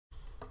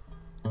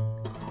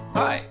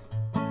Hi,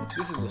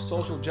 this is the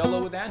Social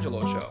Jello with Angelo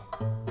show.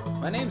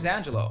 My name's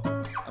Angelo.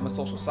 I'm a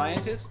social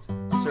scientist,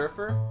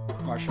 surfer,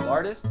 martial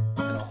artist,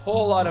 and a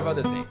whole lot of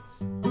other things.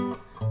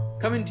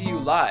 Coming to you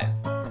live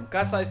from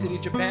Kasai City,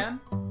 Japan,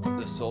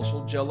 the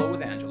Social Jello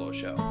with Angelo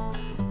show.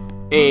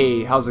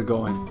 Hey, how's it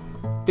going?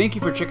 Thank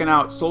you for checking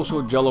out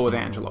Social Jello with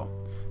Angelo.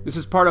 This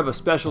is part of a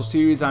special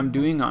series I'm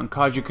doing on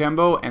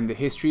Kajukenbo and the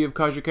history of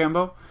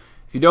Kajukenbo.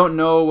 If you don't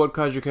know what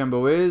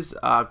Kajukenbo is,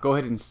 go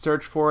ahead and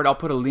search for it. I'll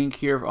put a link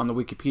here on the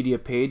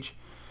Wikipedia page.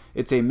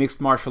 It's a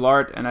mixed martial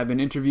art, and I've been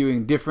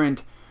interviewing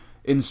different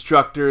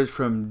instructors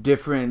from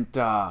different,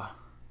 I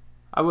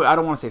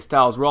don't want to say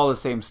styles, we're all the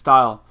same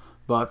style,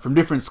 but from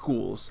different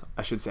schools,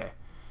 I should say,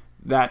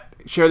 that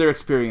share their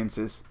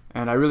experiences.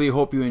 And I really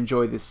hope you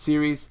enjoy this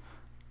series.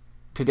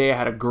 Today I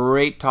had a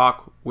great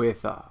talk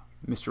with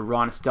Mr.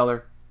 Ron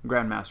Esteller,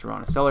 Grandmaster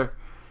Ron Esteller,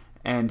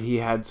 and he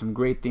had some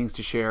great things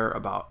to share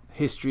about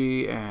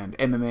history and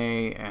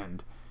MMA,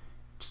 and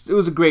it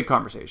was a great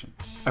conversation.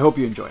 I hope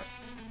you enjoy it.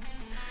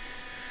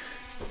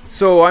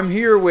 So I'm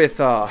here with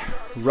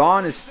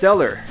Ron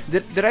Esteller.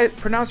 Did I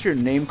pronounce your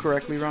name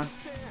correctly, Ron?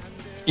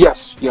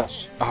 Yes.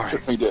 All right.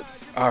 Certainly did.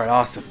 All right,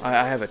 awesome. I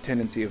have a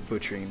tendency of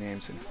butchering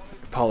names, and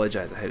I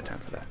apologize ahead of time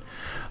for that.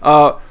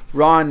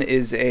 Ron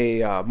is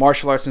a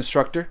martial arts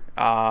instructor.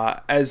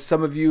 As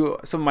some of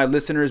my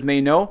listeners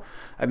may know,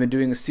 I've been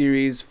doing a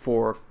series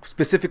for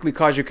specifically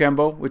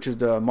Kajukenbo, which is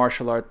the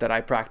martial art that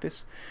I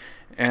practice.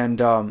 And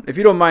if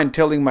you don't mind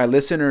telling my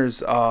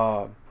listeners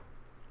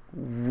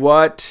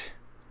what,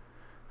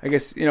 I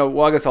guess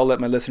I'll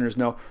let my listeners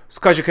know. So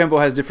Kajukenbo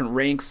has different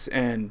ranks,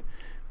 and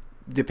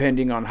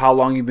depending on how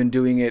long you've been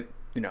doing it,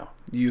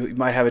 you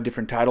might have a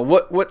different title.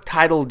 What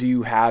title do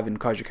you have in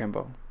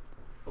Kajukenbo?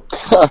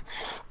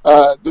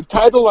 The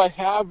title I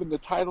have and the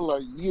title I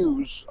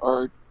use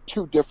are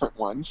two different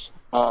ones.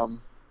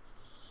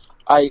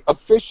 I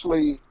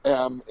officially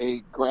am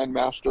a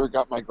Grandmaster,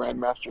 got my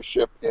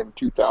Grandmastership in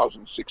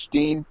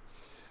 2016,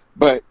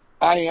 but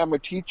I am a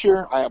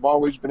teacher. I have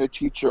always been a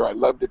teacher. I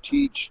love to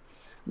teach.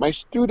 My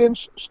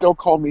students still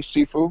call me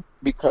Sifu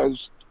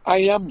because I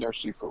am their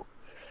Sifu.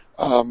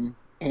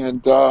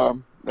 And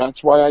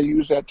that's why I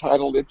use that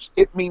title.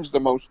 It means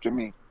the most to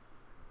me.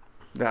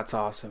 That's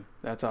awesome.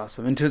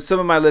 And to some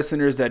of my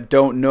listeners that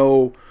don't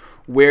know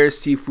where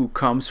Sifu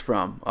comes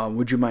from,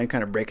 would you mind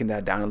kind of breaking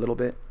that down a little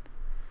bit?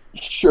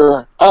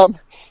 Sure.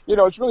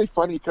 It's really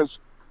funny because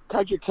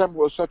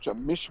Kajukenbo is such a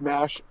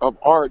mishmash of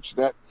arts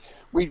that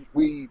we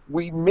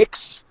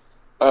mix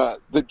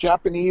the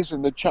Japanese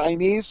and the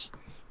Chinese.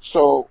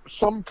 So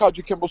some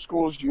Kajukenbo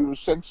schools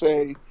use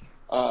sensei,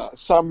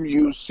 some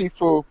use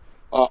Sifu.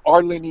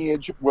 Our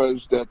lineage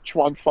was the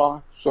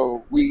Chuanfa,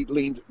 so we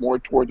leaned more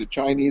toward the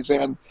Chinese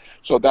end,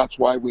 so that's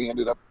why we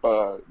ended up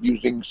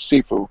using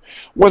Sifu.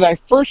 When I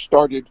first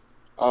started,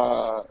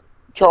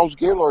 Charles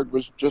Gaylord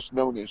was just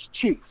known as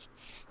Chief,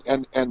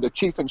 and the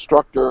chief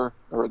instructor,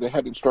 or the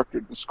head instructor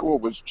at the school,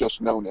 was just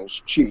known as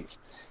Chief.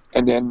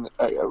 And then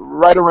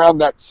right around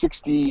that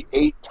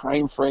 68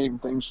 time frame,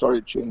 things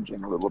started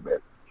changing a little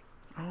bit.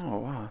 Oh,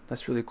 wow,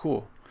 that's really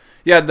cool.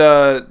 Yeah,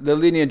 the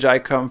lineage I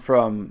come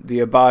from, the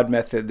Abad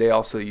method, they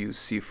also use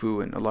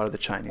Sifu and a lot of the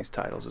Chinese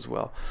titles as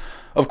well.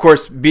 Of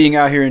course, being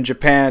out here in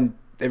Japan,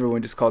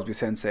 everyone just calls me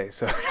sensei,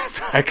 so that's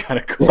kind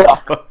of cool. Yeah,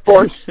 of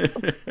course.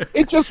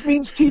 It just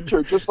means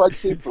teacher, just like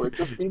Sifu. It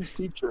just means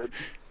teacher.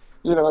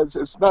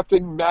 It's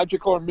nothing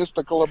magical or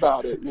mystical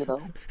about it,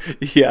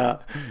 Yeah.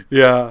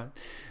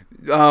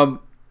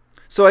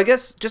 So I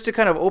guess just to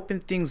kind of open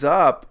things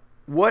up,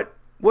 what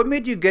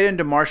made you get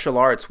into martial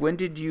arts? When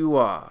did you...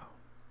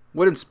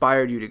 what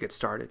inspired you to get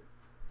started?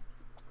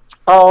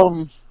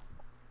 Well,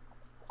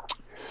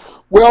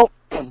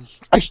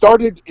 I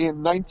started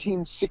in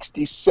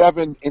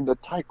 1967 in the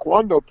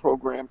Taekwondo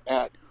program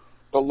at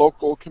the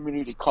local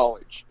community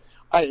college.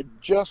 I had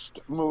just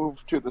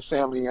moved to the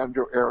San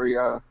Leandro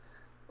area,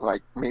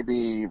 like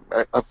maybe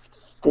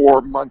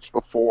 4 months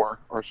before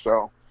or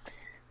so,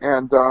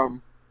 and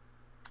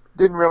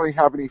didn't really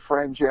have any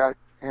friends yet.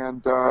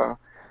 And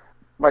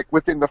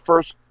within the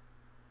first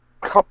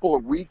couple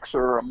of weeks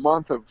or a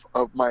month of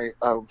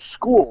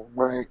school,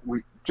 when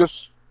we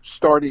just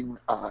starting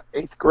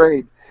 8th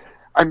grade,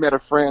 I met a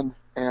friend,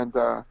 and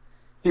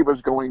he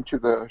was going to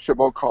the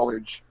Chabot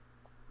College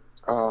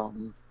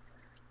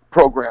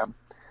program.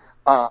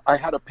 I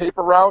had a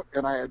paper route,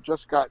 and I had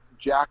just got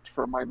jacked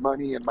for my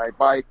money and my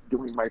bike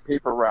doing my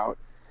paper route,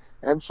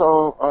 and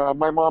so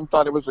my mom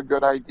thought it was a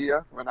good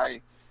idea when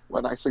I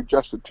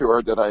suggested to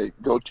her that I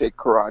go take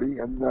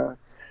karate, and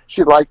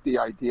she liked the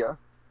idea.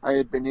 I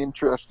had been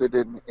interested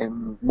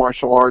in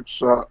martial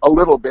arts a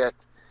little bit.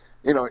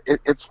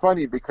 It's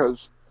funny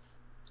because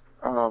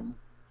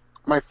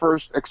my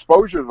first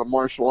exposure to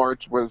martial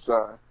arts was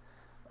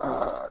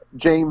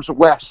James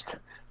West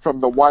from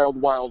the Wild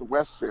Wild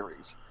West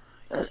series,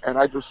 and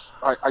I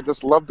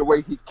just loved the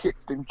way he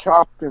kicked and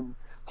chopped and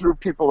threw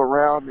people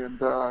around, and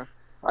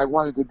I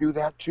wanted to do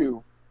that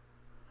too.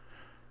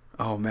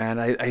 Oh man,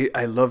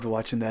 I loved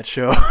watching that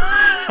show.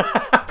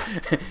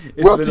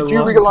 It's Well, been a did you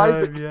long realize time.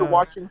 that you were Yeah.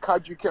 watching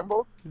Kaji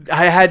Kembo?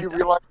 I Did you had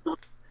realize?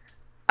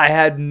 I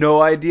had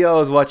no idea I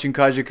was watching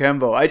Kaja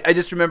Kembo. I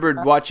just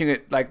remembered watching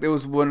it like it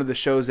was one of the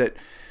shows that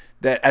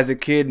as a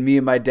kid, me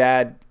and my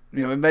dad,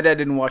 my dad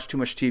didn't watch too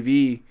much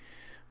TV,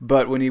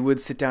 but when he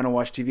would sit down and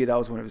watch TV, that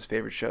was one of his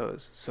favorite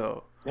shows.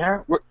 So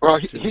Yeah. Well,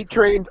 that's really he cool.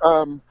 trained.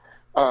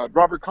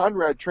 Robert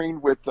Conrad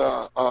trained with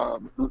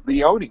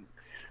Leone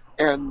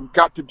and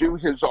got to do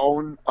his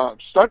own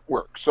stunt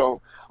work.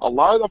 So a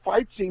lot of the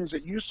fight scenes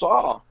that you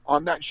saw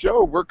on that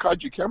show were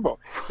Kaji Kembo.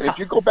 And if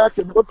you go back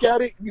and look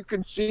at it, you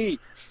can see,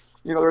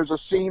 there's a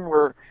scene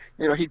where,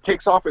 he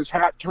takes off his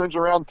hat, turns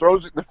around,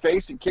 throws it in the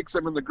face, and kicks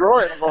him in the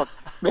groin. I'm going,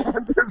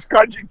 man, there's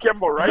Kaji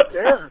Kembo right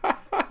there.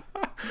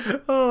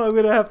 Oh, I'm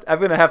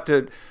gonna have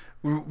to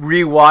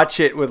rewatch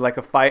it with like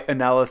a fight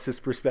analysis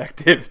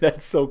perspective.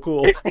 That's so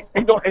cool.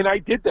 And I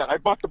did that. I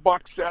bought the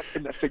box set,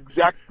 and that's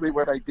exactly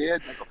what I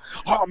did. I go,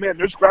 oh man,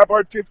 there's Grab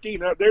Art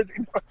 15. There's,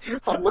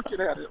 I'm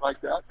looking at it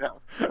like that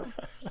now.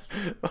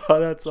 Oh,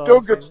 that's Still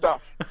awesome. good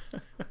stuff.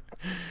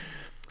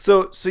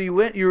 So you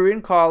were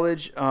in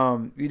college.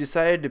 You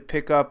decided to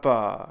pick up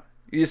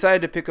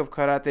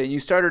karate, and you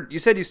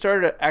said you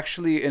started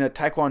actually in a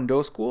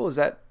taekwondo school.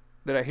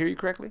 Did I hear you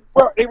correctly?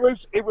 Well, it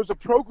was a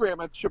program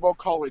at Chabot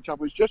College. I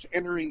was just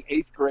entering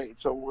 8th grade,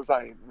 so was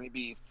I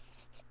maybe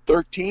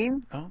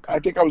 13? Oh, okay. I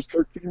think I was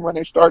 13 when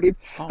I started.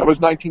 Oh, That was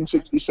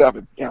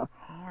 1967. Yeah,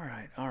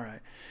 all right.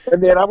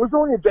 and then I was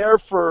only there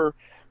for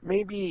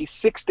maybe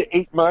 6 to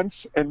 8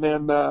 months, and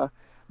then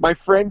my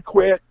friend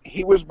quit.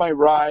 He was my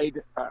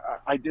ride.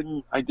 I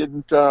didn't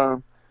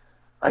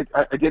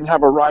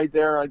have a ride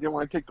there. I didn't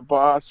want to take the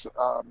bus.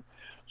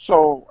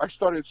 So I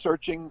started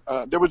searching.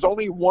 There was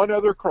only one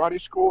other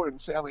karate school in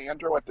San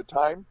Leandro at the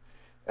time,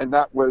 and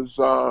that was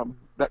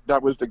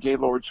that was the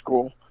Gaylord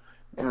School,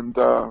 and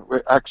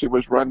it actually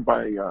was run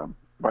by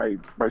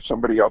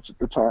somebody else at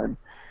the time.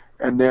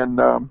 And then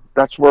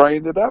that's where I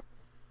ended up.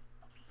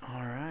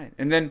 All right.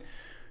 And then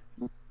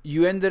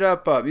you ended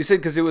up. You said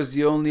because it was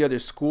the only other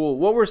school.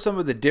 What were some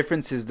of the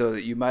differences though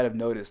that you might have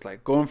noticed,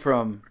 like going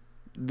from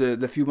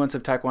the few months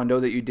of taekwondo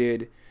that you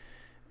did,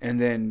 and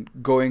then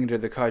going to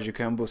the Kaji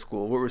Kembo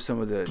school? What were some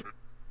of the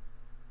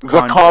The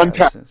contact,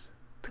 contrasts?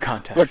 The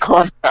the contact.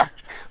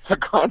 contact, the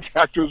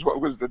contact was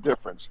what was the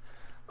difference.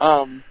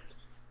 Um,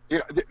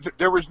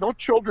 there was no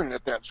children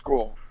at that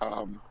school.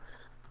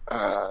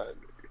 Uh,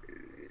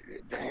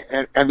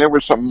 and there were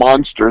some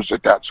monsters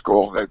at that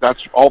school.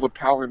 That's all the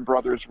Palin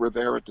brothers were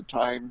there at the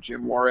time.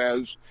 Jim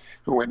Juarez,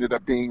 who ended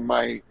up being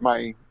my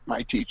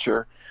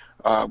teacher,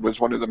 was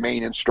one of the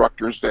main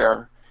instructors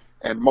there,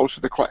 and most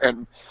of the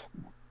and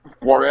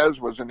Juarez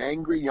was an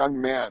angry young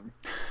man.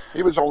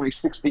 He was only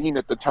 16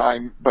 at the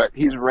time, but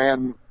he's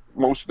ran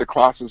most of the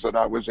classes that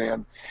I was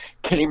in.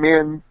 Came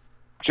in,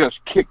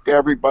 just kicked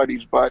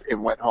everybody's butt,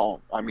 and went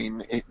home. I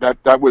mean,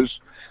 that was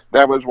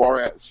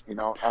Juarez.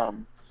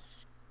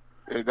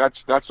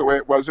 That's the way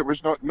it was. There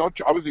was no.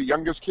 I was the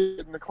youngest kid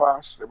in the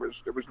class. There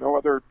was no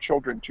other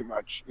children too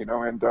much,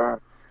 and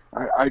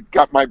I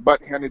got my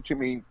butt handed to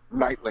me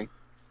nightly.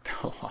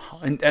 Oh, wow.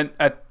 And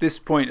at this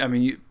point, I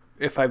mean,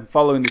 if I'm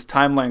following this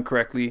timeline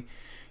correctly,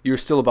 you were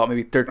still about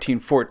maybe 13,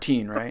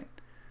 14, right?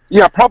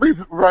 Yeah, probably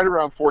right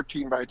around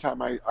 14 by the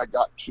time I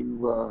got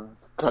to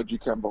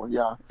Kaji Kembo.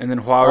 Yeah, And then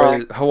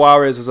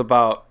Juarez was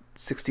about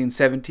 16,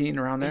 17,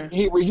 around there.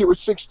 he was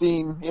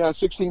 16. Yeah,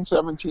 16,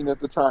 17 at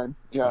the time.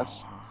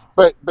 Yes, Oh,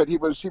 wow. but he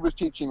was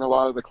teaching a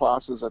lot of the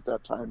classes at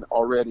that time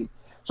already.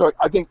 So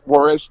I think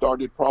Juarez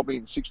started probably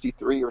in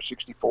 63 or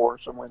 64,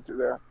 somewhere through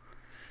there.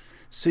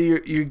 So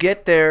you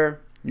get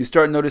there, you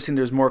start noticing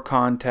there's more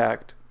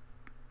contact.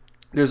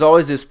 There's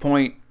always this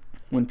point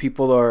when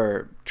people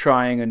are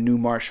trying a new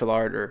martial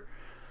art or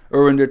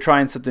when they're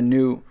trying something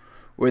new,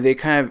 where it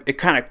kind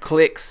of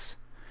clicks,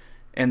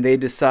 and they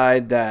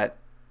decide that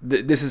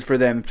this is for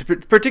them.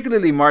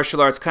 Particularly martial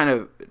arts, kind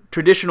of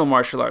traditional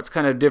martial arts,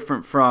 kind of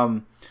different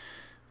from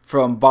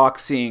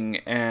boxing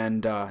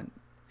and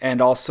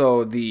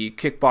also the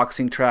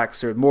kickboxing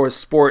tracks or more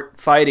sport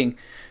fighting,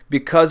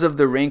 because of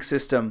the rank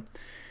system.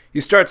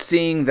 You start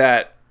seeing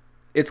that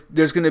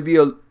there's going to be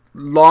a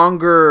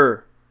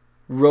longer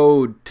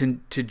road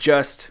to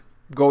just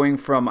going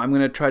from I'm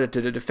going to try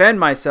to defend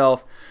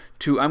myself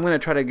to I'm going to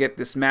try to get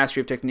this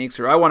mastery of techniques,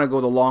 or I want to go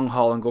the long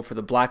haul and go for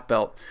the black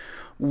belt.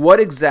 What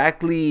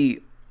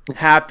exactly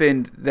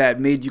happened that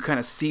made you kind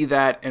of see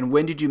that, and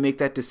when did you make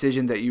that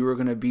decision that you were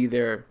going to be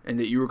there and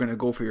that you were going to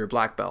go for your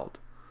black belt?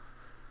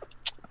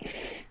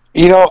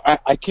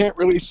 I can't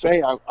really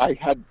say I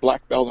had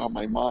black belt on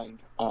my mind.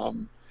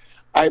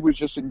 I was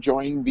just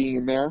enjoying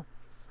being there,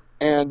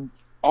 and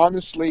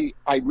honestly,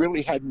 I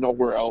really had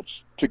nowhere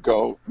else to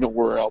go,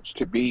 nowhere else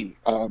to be.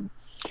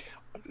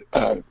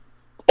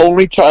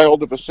 Only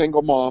child of a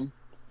single mom,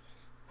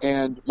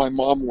 and my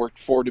mom worked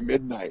 4 to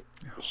midnight,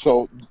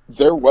 so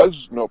there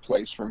was no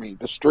place for me.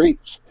 The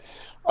streets.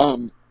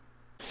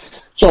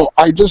 So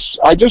I just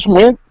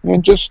went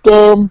and just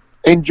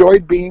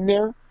enjoyed being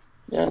there,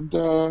 and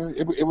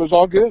it was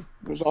all good.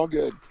 It was all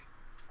good.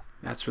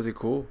 That's really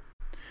cool.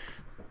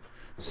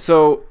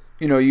 So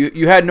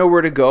you had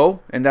nowhere to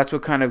go, and that's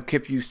what kind of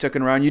kept you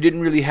sticking around. You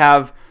didn't really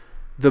have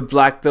the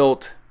black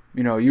belt.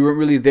 You weren't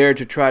really there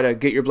to try to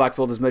get your black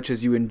belt as much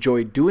as you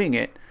enjoyed doing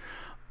it.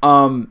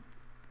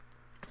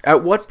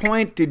 At what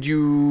point did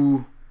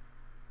you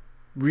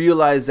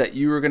realize that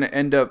you were going to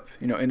end up,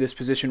 in this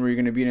position where you're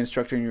going to be an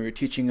instructor and you were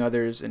teaching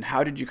others? And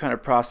how did you kind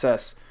of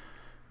process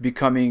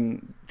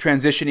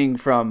transitioning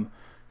from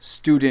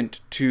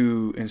student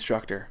to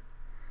instructor?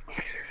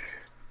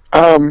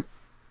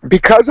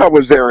 Because I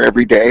was there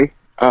every day,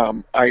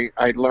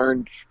 I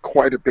learned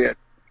quite a bit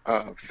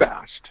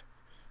fast.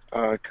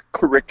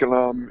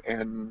 Curriculum,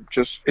 and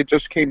it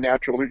just came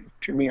naturally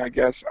to me, I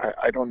guess.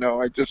 I don't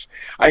know.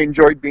 I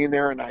enjoyed being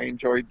there, and I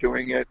enjoyed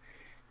doing it,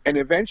 and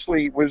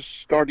eventually was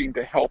starting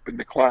to help in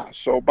the class.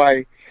 So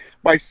by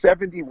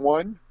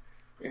 71,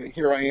 and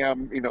here I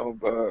am,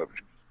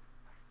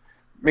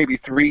 maybe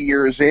 3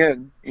 years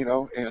in,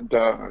 and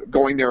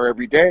going there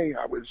every day,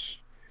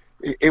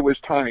 it was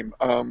time.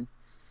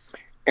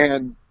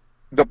 And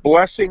the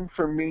blessing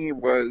for me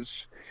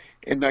was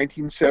in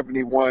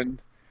 1971,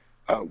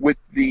 with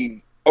the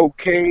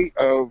okay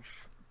of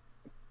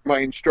my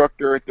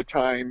instructor at the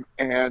time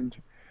and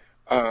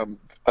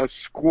a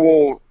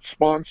school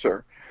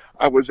sponsor,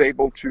 I was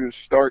able to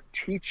start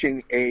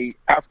teaching a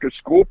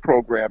after-school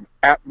program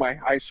at my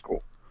high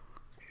school.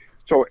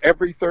 So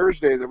every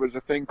Thursday there was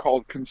a thing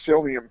called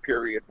concilium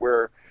period,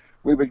 where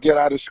we would get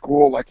out of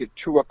school like at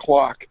 2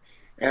 o'clock,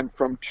 and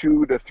from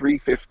 2 to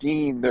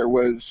 3:15 there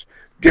was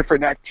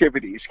different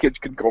activities. Kids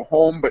could go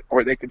home,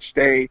 or they could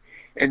stay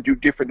and do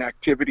different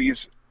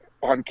activities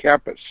on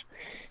campus.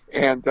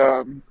 And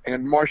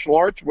martial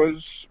arts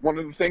was one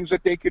of the things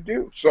that they could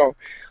do. So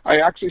I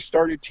actually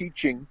started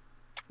teaching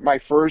my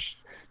first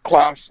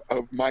class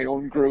of my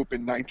own group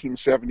in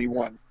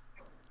 1971.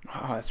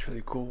 Oh, that's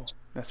really cool.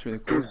 That's really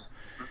cool.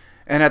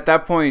 And at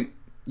that point,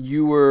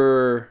 you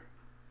were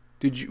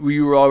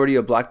already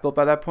a black belt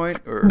by that point,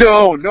 or?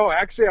 No.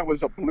 Actually, I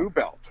was a blue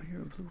belt. Oh, you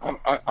were a blue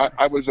belt.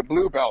 I was a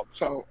blue belt.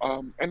 So,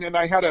 and then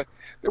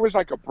there was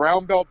like a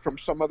brown belt from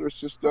some other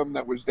system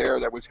that was there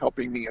that was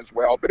helping me as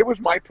well. But it was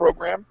my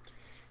program.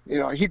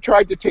 He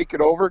tried to take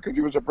it over because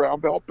he was a brown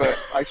belt, but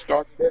I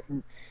started it,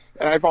 and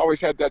I've always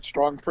had that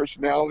strong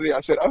personality.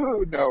 I said,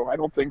 "Oh no, I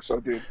don't think so,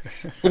 dude."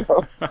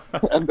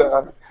 And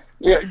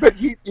yeah, but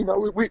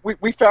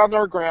we found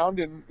our ground,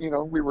 and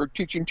we were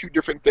teaching two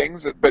different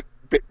things, but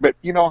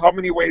how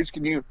many ways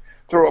can you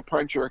throw a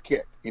punch or a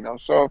kick?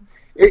 So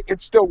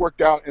it still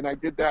worked out, and I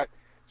did that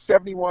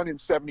 71 and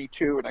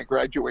 72, and I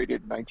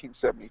graduated in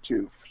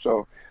 1972.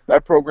 So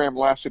that program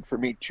lasted for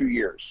me 2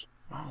 years.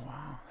 Oh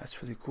wow,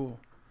 that's really cool.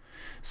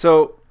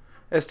 So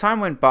as time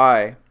went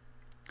by,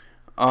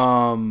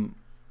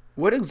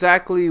 what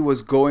exactly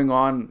was going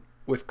on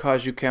with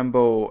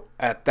Kajukenbo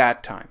at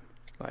that time,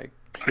 like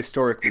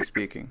historically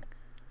speaking?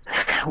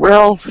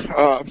 Well,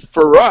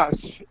 for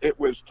us, it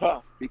was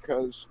tough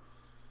because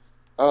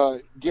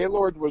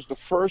Gaylord was the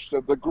first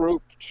of the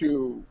group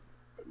to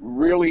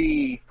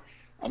really,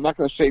 I'm not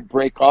going to say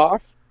break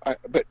off,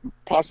 but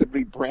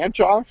possibly branch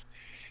off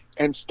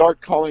and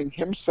start calling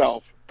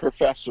himself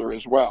professor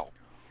as well.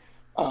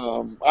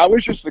 I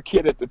was just a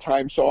kid at the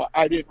time, so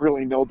I didn't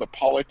really know the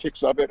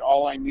politics of it.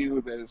 All I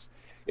knew is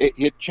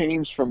it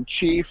changed from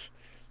chief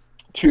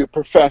to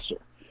professor.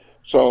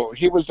 So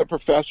he was the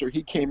professor.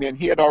 He came in.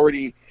 He had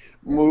already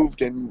moved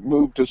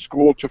to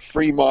school to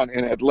Fremont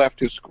and had left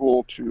his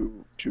school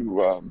to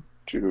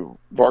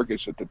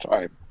Vargas at the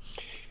time.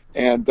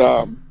 And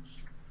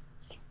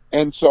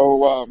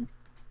so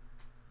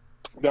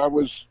that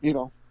was,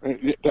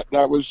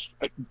 that was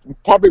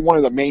probably one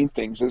of the main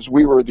things, is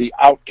we were the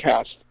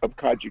outcast of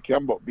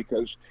Kajukenbo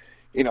because,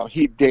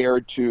 he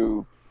dared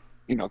to,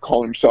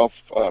 call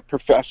himself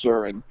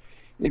professor. And,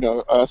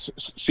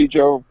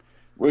 Sijo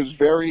was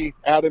very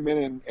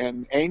adamant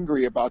and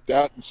angry about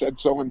that and said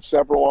so in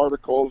several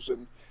articles.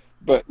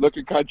 But look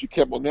at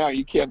Kajukenbo now.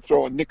 You can't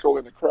throw a nickel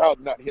in a crowd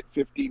and not hit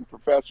 15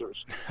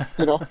 professors.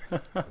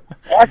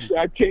 Actually,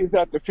 I've changed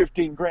that to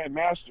 15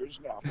 grandmasters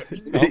now.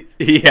 But,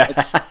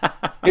 yeah,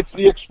 it's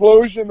the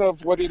explosion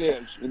of what it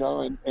is,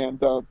 and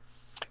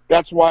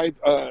that's why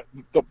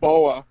the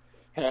BOA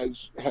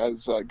has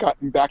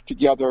gotten back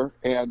together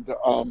and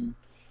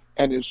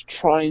is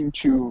trying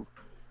to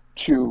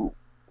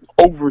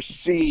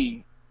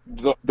oversee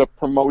the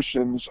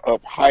promotions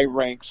of high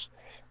ranks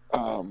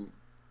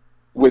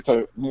with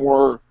a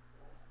more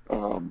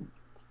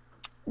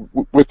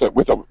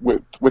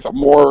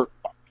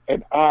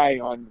an eye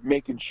on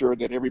making sure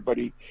that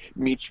everybody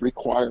meets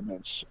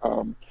requirements.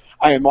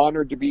 I am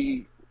honored to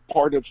be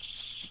part of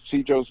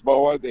Sijo's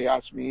BOA. They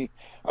asked me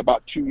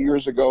about 2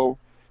 years ago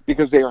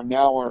because they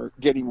are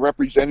getting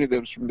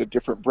representatives from the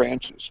different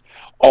branches.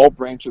 All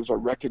branches are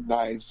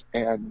recognized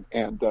and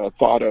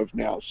thought of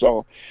now.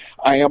 So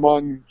I am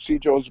on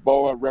Sijo's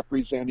BOA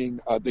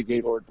representing the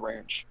Gaylord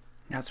branch.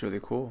 That's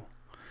really cool.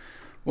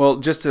 Well,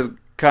 just to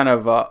kind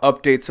of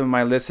update some of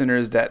my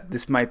listeners that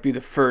this might be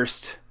the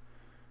first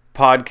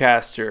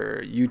podcast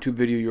or YouTube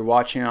video you're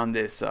watching on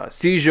this,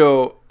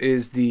 Sijo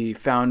is the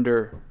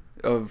founder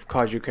of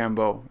Kaju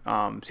Kembo,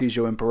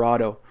 Seijo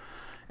Imperado,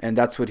 and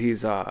that's what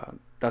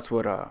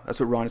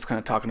Ron is kind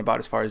of talking about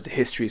as far as the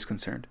history is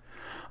concerned.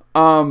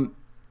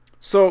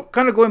 So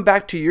kind of going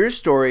back to your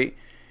story,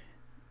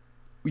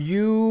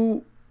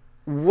 when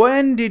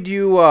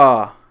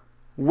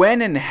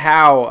and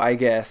how, I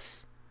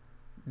guess,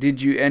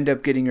 did you end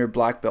up getting your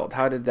black belt?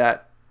 How did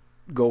that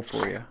go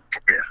for you?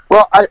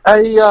 Well,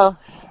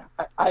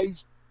 I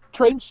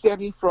trained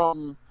steady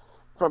from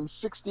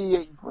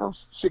 68 in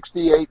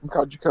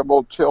Kaju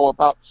Kembo till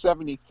about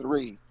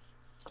 73.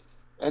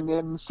 And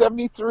then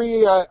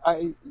 73,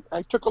 I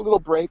took a little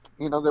break.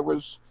 There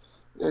was,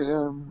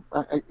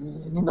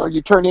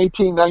 you turn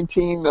 18,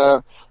 19,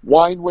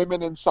 wine,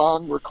 women, and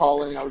song were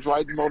calling. I was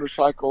riding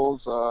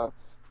motorcycles.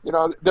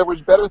 There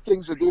was better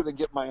things to do than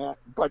get my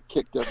butt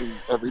kicked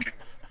every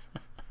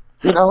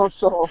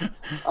so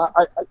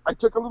I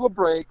took a little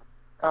break.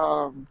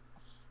 And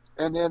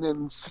then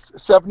in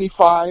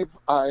 75,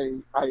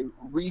 I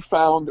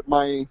refound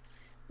my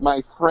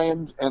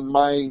friend and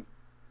my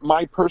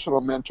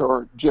personal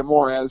mentor, Jim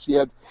Juarez. He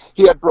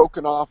had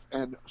broken off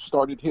and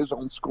started his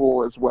own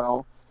school as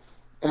well.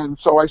 And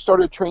so I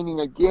started training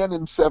again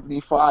in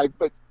 75,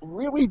 but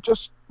really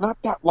just not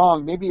that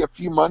long, maybe a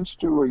few months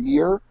to a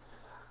year.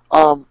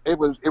 It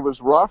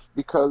was rough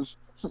because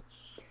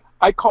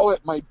I call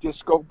it my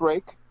disco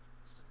break.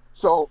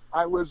 So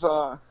I was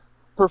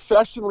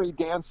professionally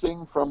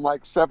dancing from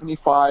like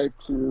 75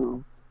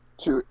 to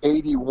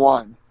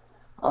 81.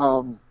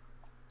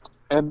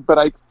 But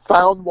I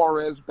found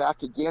Juarez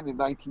back again in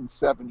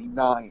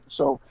 1979.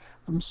 So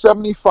from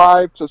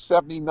 75 to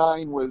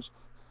 79 was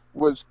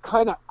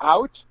kind of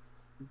out,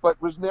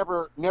 but was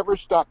never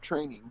stopped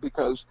training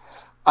because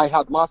I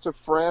had lots of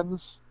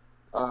friends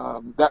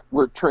that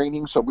were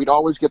training, so we'd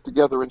always get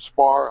together and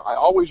spar. I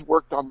always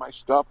worked on my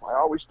stuff. I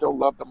always still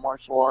loved the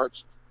martial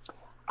arts.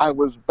 I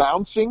was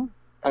bouncing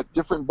at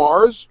different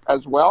bars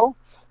as well.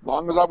 As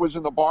long as I was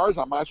in the bars,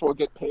 I might as well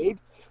get paid.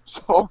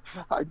 So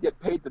I'd get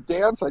paid to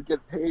dance, I'd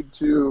get paid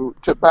to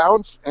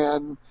bounce,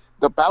 and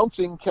the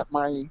bouncing kept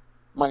my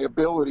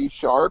ability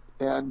sharp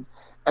and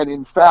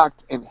in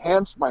fact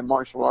enhanced my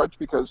martial arts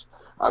because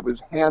I was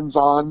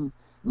hands-on,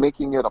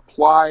 making it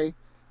apply.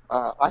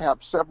 I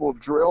have several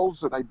drills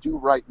that I do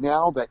right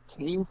now that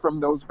came from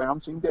those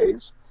bouncing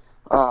days.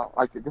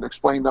 I can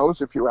explain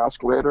those if you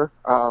ask later.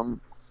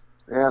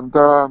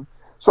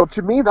 So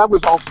to me, that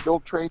was all still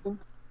training.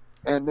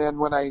 And then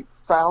when I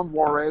found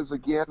Juarez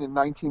again in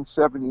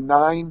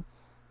 1979,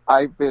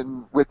 I've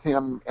been with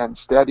him and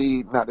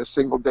steady. Not a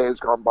single day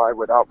has gone by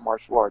without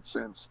martial arts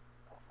since.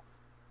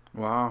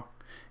 Wow.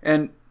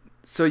 And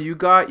so you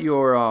got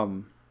your,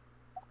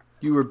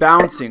 you were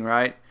bouncing,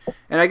 right?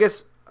 And I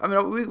guess,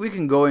 we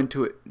can go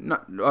into it.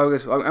 I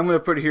guess I'm going to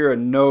put here a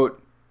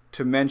note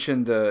to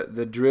mention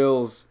the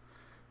drills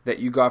that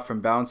you got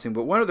from bouncing.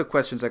 But one of the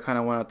questions I kind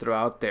of want to throw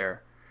out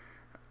there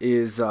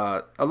is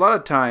a lot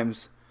of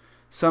times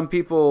some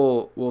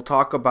people will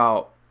talk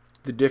about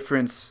the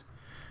difference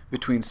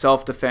between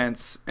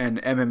self-defense and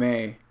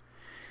MMA,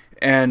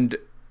 and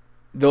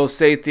they'll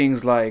say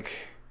things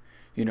like,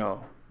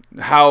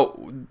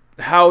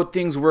 how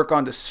things work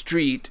on the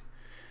street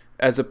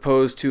as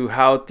opposed to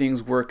how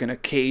things work in a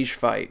cage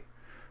fight,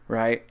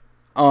 right?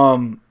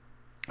 How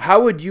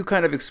would you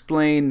kind of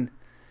explain,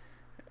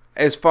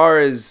 as far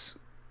as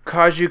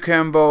Kaju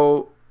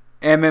Kembo,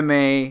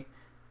 MMA,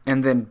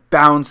 and then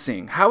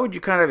bouncing, how would you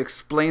kind of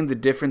explain the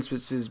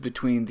differences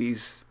between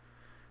these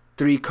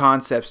three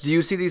concepts? Do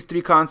you see these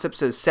three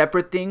concepts as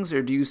separate things,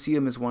 or do you see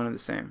them as one and the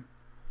same?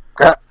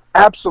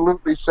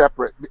 Absolutely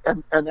separate.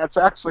 And that's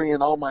actually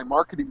in all my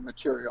marketing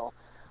material.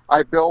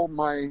 I build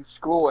my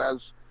school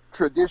as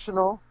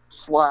traditional /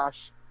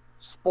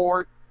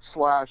 sport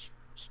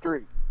 /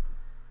 street.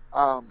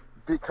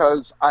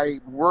 Because I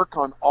work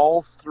on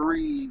all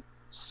three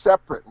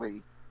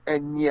separately,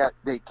 and yet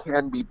they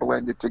can be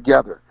blended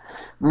together.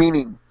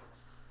 Meaning,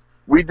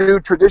 we do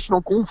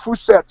traditional Kung Fu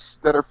sets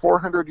that are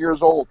 400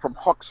 years old from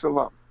Hock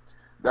Silam.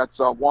 That's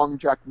a Wong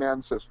Jack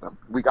Man system.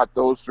 We got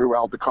those through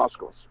Al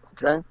Dacascos,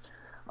 okay?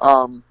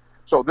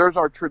 So there's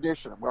our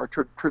tradition, our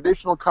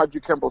traditional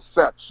Kaju Kembo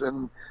sets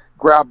and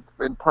grab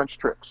and punch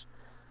tricks.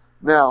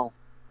 Now,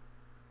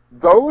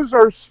 those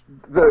are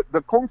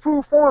the Kung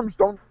Fu forms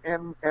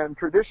and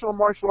traditional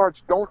martial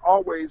arts don't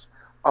always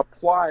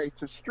apply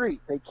to street.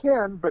 They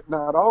can, but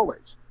not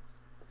always.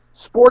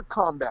 Sport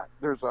combat,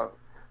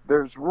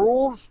 there's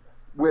rules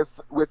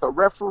with a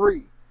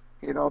referee.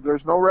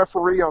 There's no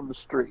referee on the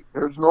street.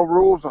 There's no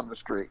rules on the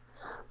street.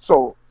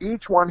 So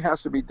each one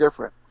has to be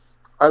different.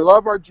 I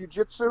love our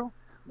jiu-jitsu.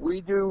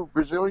 We do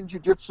Brazilian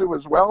jiu-jitsu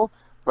as well,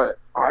 but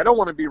I don't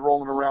want to be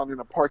rolling around in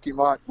a parking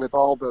lot with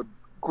all the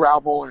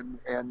gravel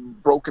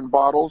and broken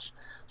bottles.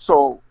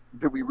 So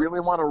do we really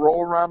want to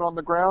roll around on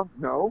the ground?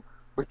 No,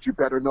 but you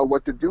better know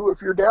what to do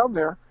if you're down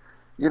there.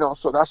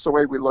 So that's the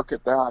way we look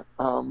at that.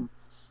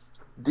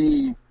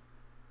 The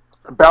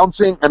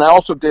bouncing, and I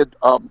also did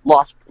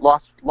loss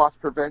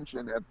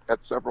prevention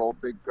at several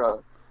big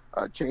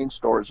chain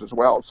stores as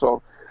well.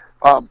 So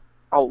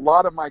a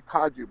lot of my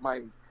Kaju,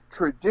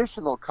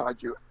 traditional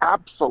Kaju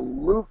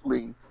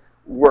absolutely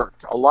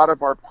worked. A lot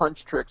of our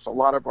punch tricks, a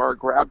lot of our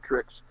grab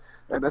tricks,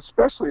 and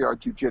especially our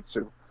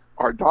jiu-jitsu,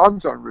 our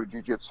Danzanru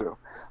jiu-jitsu,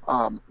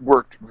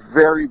 worked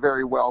very,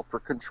 very well for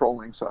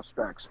controlling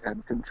suspects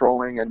and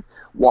controlling and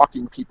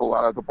walking people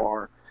out of the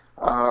bar.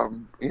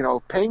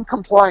 Pain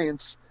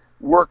compliance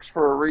works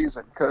for a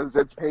reason, because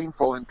it's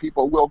painful and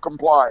people will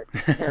comply.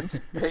 Hence,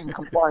 pain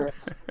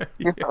compliance.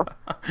 You know?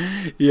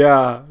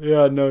 Yeah,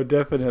 no,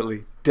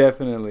 definitely.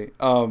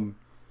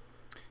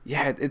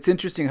 Yeah, it's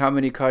interesting how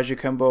many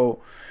Kajikembo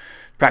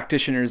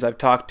practitioners I've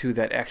talked to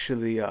that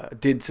actually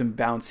did some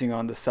bouncing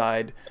on the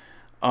side.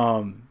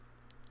 And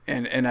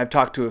I've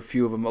talked to a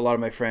few of them, a lot of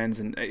my friends,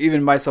 and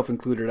even myself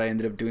included. I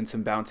ended up doing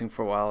some bouncing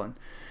for a while, and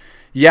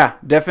yeah,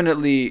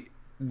 definitely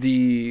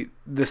the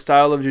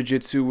style of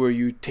jiu-jitsu where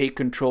you take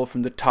control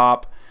from the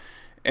top,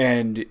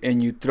 and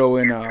you throw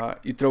in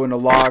a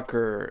lock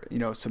or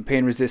some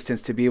pain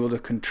resistance to be able to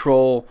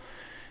control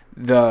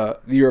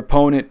your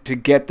opponent to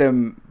get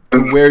them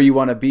to where you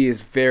want to be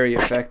is very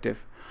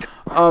effective.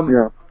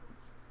 Yeah.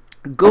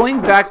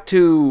 Going back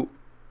to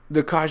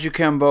the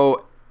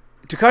Kajikembo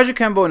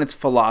and its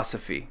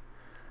philosophy,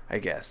 I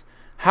guess.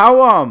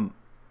 How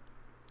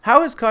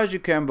is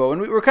Kajikembo,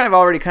 and we were kind of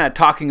already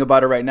talking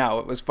about it right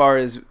now, as far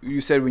as you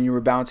said when you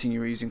were bouncing, you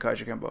were using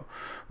Kajikembo.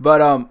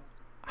 But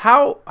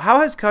how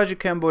has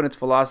Kajikembo and its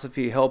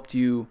philosophy helped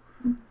you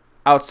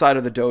outside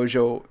of the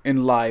dojo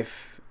in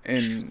life,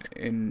 in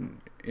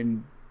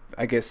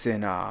I guess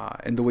in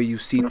the way you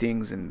see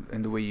things and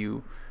the way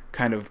you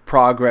kind of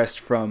progressed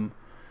from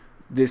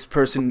this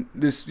person,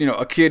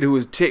 a kid who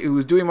was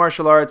doing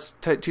martial arts,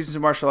 teaching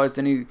some martial arts.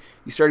 Then you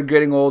started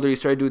getting older. You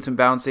started doing some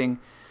bouncing.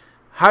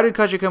 How did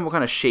Kajikembo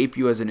kind of shape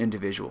you as an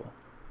individual?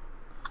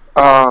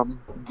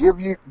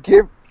 It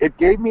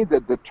gave me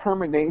the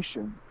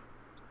determination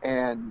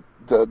and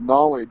the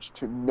knowledge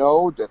to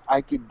know that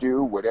I could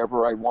do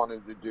whatever I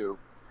wanted to do,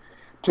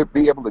 to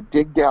be able to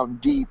dig down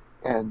deep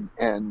and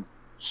not,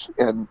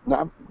 I'm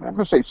not going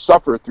to say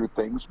suffer through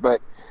things,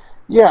 but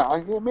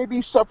yeah,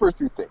 maybe suffer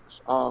through things.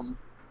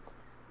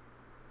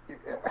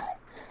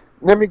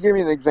 Let me give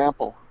you an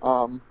example.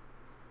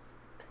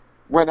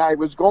 When I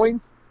was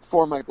going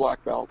for my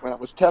black belt, when I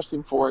was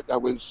testing for it,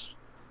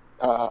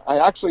 I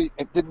actually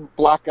didn't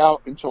black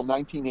out until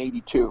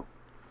 1982.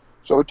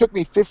 So it took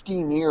me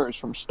 15 years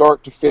from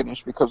start to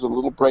finish, because of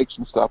little breaks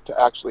and stuff, to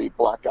actually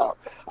black out.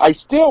 I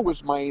still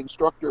my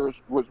instructor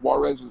was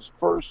Juarez's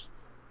first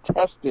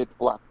tested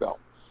black belt.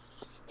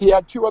 He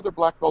had 2 other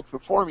black belts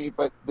before me,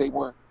 but they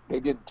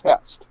didn't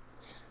test.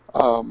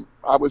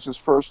 I was his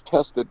first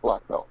tested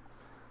black belt.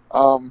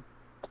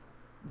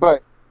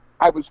 But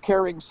I was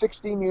carrying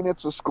 16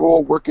 units of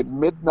school, working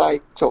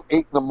midnight till 8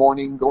 in the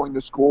morning, going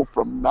to school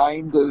from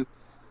 9 to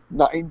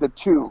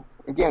 2.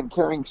 Again,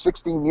 carrying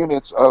 16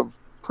 units of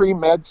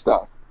pre-med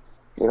stuff,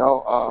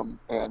 and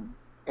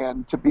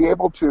to be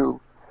able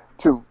to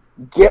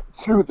get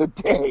through the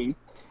day,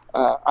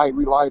 I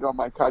relied on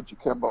my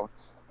Kajikembo.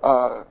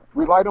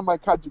 Relied on my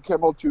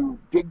Kajikembo to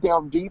dig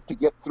down deep to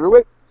get through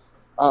it.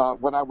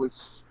 When I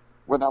was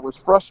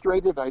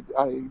frustrated, I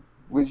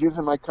was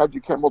using my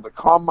Kajikembo to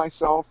calm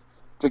myself,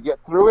 to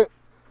get through it.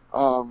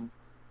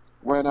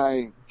 When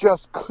I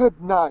just could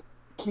not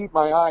keep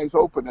my eyes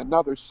open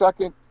another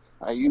second,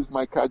 I used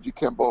my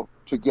Kajikembo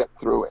to get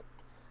through it.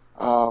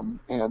 I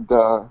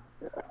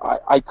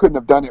couldn't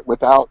have done it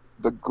without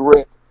the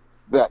grit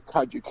that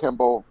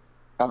Kajikembo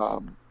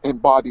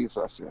embodies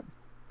us in.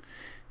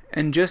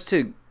 And just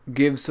to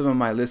give some of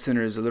my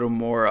listeners a little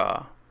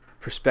more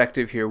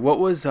perspective here, what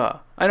was I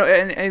know,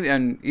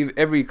 and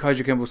every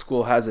Kajikembo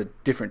school has a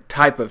different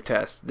type of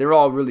test. They're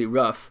all really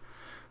rough,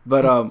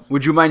 but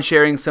would you mind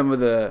sharing some of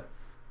the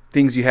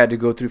things you had to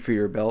go through for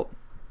your belt?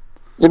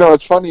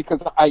 It's funny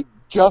because I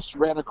just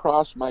ran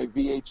across my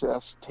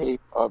VHS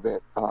tape of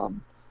it,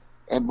 and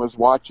was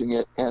watching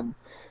it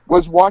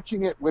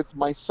with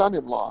my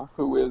son-in-law,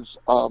 who is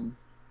former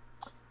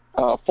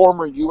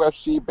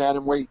UFC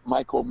bantamweight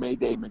Michael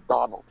Mayday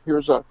McDonald.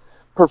 Here's a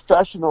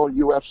professional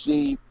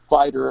UFC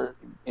fighter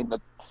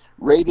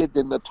rated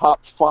in the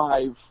top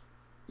 5,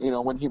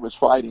 when he was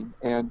fighting,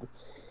 and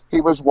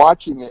he was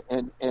watching it,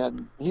 and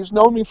he's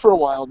known me for a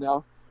while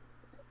now,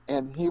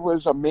 and he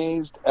was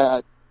amazed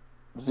at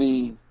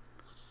the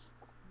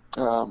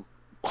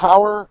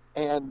power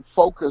and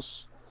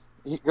focus.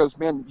 He goes,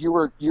 "Man, you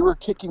were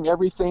kicking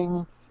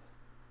everything.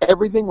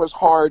 Everything was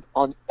hard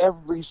on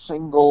every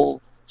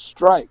single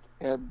strike,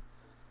 and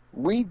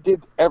we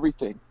did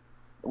everything.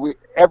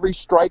 Every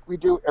strike we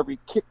do, every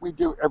kick we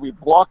do, every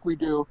block we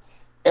do,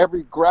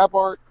 every grab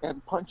art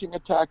and punching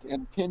attack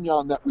and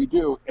pinion that we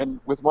do. And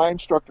with my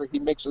instructor, he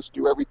makes us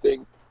do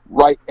everything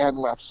right and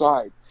left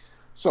side.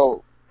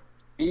 So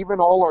even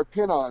all our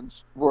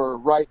pin-ons were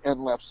right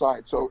and left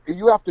side. So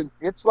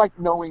it's like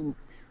knowing,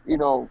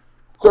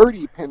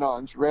 30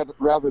 pin-ons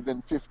rather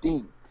than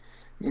 15,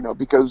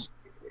 because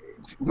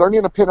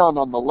learning a pin-on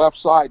on the left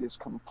side is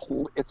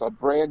it's a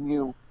brand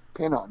new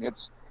pin-on.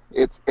 It's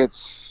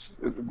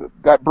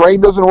that brain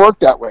doesn't work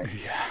that way.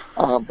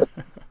 Yeah.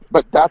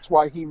 but that's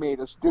why he made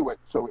us do it,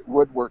 so it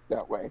would work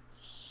that way.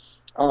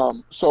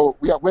 So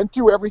yeah, went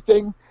through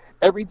everything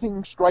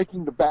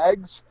striking the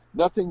bags.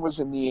 Nothing was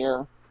in the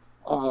air.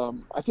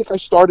 I think I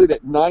started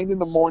at 9 in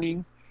the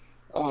morning.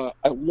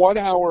 A 1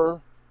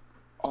 hour,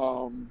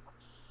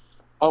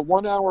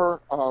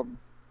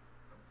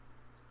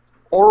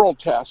 oral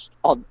test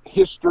on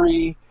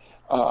history.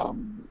 I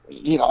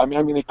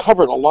mean, it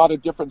covered a lot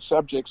of different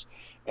subjects,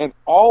 and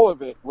all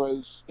of it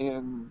was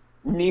in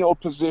kneel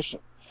position.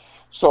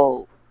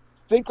 So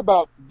think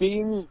about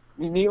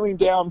kneeling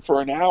down for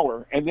an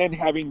hour and then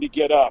having to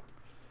get up.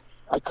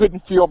 I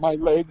couldn't feel my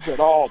legs at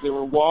all. They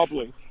were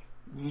wobbly.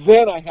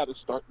 Then I had to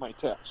start my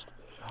test.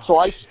 So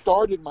I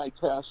started my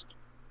test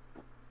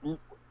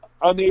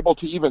unable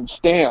to even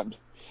stand.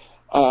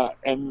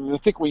 And I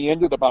think we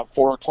ended about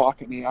 4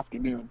 o'clock in the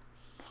afternoon.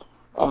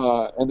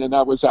 And then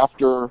that was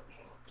after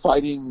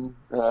fighting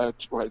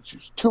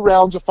 2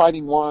 rounds of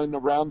fighting 1, a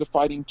round of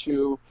fighting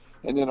 2,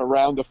 and then a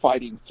round of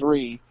fighting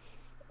 3.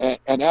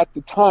 And at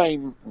the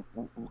time,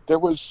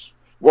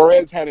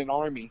 Juarez had an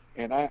army,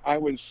 and I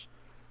was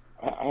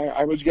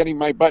getting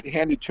my butt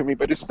handed to me.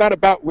 But it's not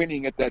about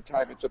winning at that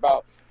time. It's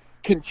about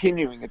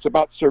continuing. It's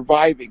about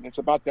surviving. It's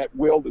about that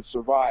will to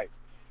survive.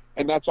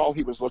 And that's all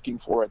he was looking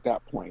for at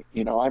that point.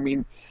 I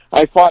mean,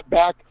 I fought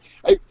back.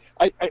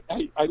 I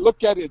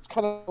look at it, it's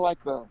kind of like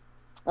I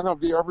don't know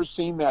if you've ever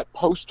seen that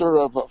poster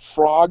of a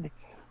frog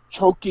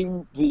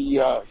choking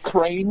the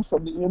crane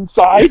from the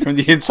inside. From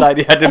the inside,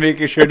 you had to make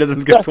sure it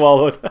doesn't get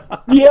swallowed.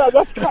 Yeah,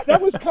 that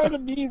was kind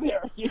of me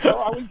there.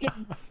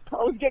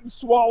 I was getting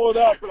swallowed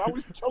up, and I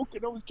was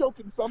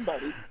choking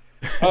somebody.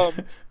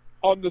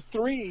 On the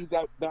 3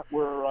 that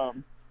were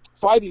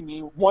fighting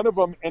me, one of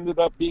them ended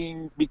up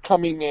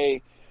becoming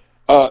a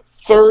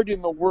 3rd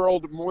in the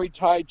world Muay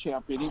Thai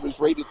champion. He was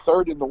rated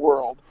 3rd in the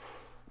world.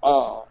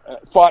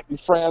 Fought in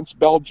France,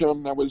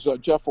 Belgium. That was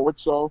Jeff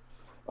Ortzo.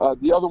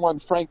 The other one,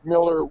 Frank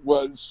Miller,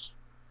 was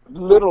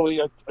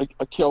literally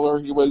a killer.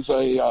 He was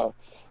a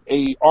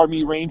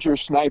Army Ranger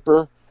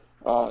sniper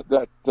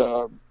that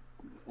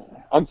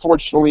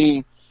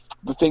unfortunately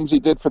the things he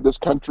did for this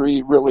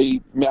country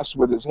really messed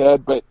with his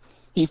head. But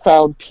he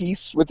found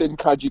peace within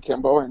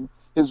Kajukenbo and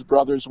his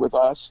brothers with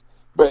us.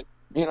 But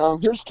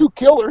here's 2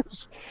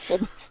 killers,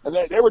 and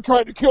they were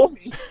trying to kill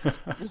me.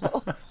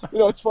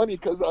 It's funny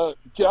because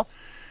Jeff,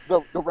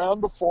 the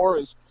round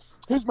before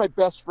here's my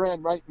best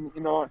friend, right? And,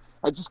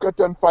 I just got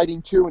done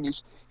fighting 2, and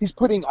he's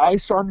putting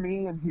ice on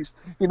me, and he's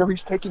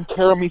taking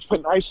care of me. He's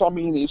putting ice on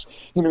me, and he's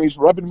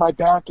rubbing my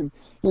back, and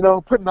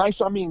putting ice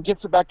on me, and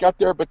gets it back out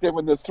there. But then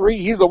when the 3,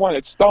 he's the one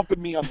that's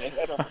stomping me on the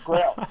head on the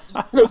ground.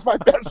 He was my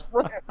best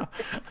friend.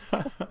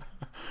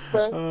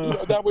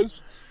 But that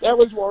was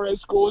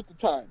Juarez school at the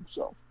time.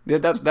 So. Yeah,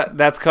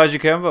 that's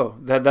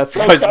Kajukenbo. That's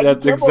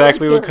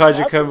exactly what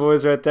Kajukenbo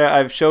is right there.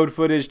 I've showed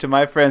footage to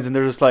my friends, and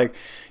they're just like,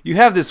 "You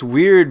have this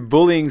weird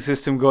bullying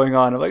system going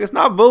on." I'm like, "It's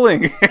not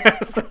bullying.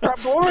 It's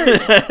not bullying.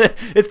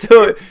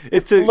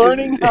 it's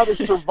learning how to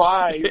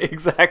survive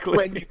exactly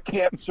when you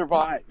can't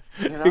survive.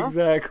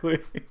 Exactly."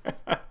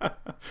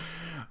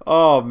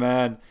 Oh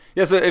man,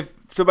 yeah. So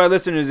my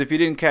listeners, if you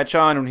didn't catch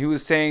on when he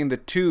was saying the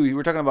 2, we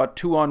were talking about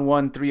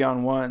 2-on-1,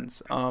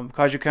 3-on-1s.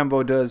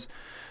 Kajukenbo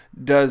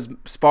does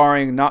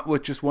sparring not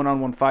with just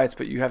one-on-one fights,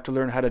 but you have to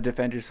learn how to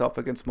defend yourself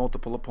against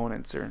multiple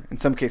opponents, or in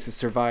some cases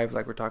survive,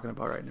 like we're talking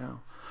about right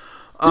now.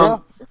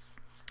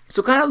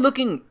 So kind of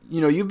looking,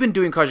 you've been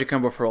doing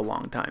Kajukenbo for a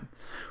long time.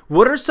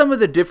 What are some of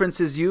the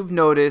differences you've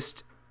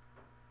noticed?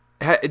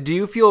 Do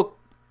you feel,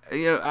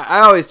 I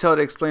always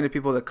explain to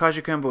people that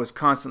Kajukenbo is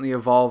constantly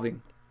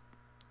evolving.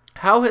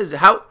 How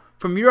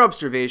from your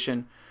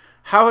observation,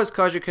 how has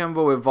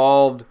Kajukenbo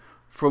evolved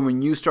from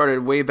when you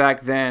started way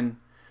back then,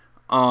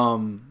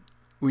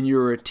 when you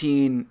were a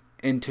teen,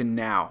 into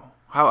now?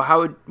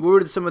 What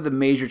were some of the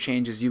major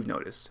changes you've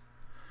noticed?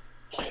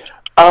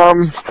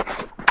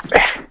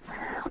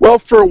 Well,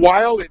 for a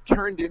while it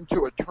turned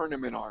into a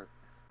tournament art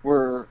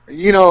where,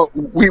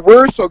 we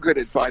were so good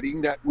at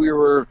fighting that we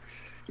were,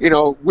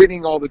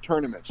 winning all the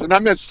tournaments. And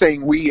I'm not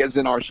saying we as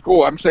in our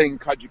school, I'm saying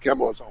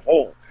Kajukenbo as a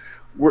whole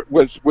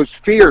was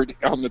feared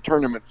on the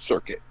tournament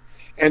circuit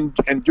and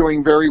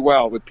doing very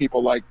well with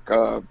people like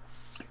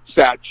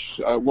Satch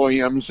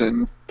Williams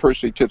and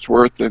Percy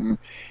Titsworth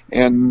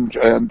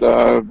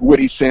and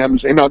Woody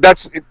Sims.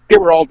 They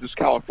were all just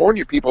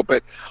California people,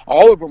 but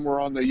all of them were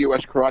on the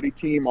U.S. karate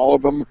team. All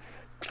of them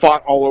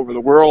fought all over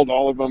the world.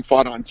 All of them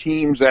fought on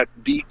teams that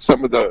beat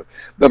some of the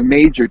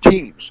major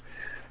teams.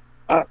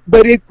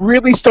 But it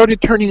really started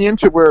turning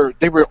into where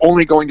they were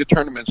only going to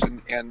tournaments,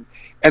 and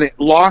it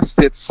lost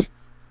its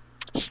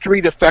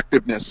street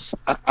effectiveness.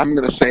 I'm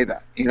going to say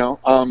that,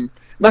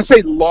 not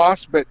say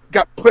lost, but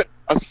got put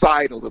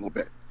aside a little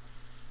bit.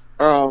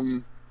 For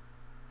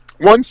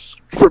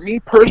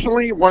me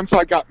personally, once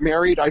I got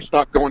married, I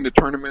stopped going to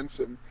tournaments,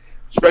 and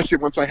especially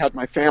once I had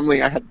my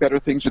family, I had better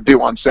things to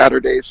do on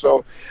Saturdays.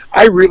 So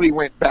I really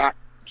went back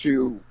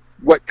to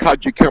what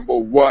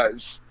Kajukenbo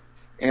was,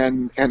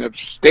 and have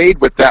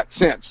stayed with that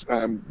since.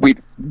 We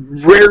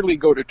rarely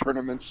go to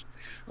tournaments.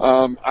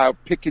 I'll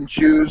pick and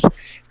choose,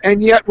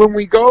 and yet when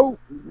we go,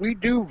 we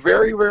do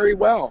very, very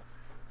well.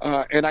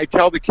 And I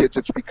tell the kids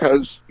it's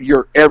because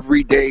your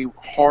everyday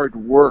hard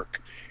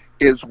work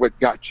is what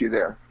got you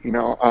there.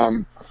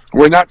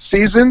 We're not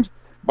seasoned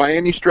by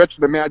any stretch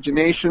of the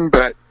imagination,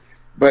 but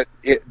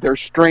their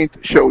strength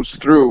shows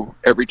through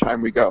every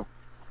time we go.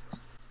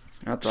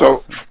 That's so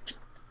awesome.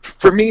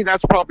 For me,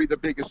 that's probably the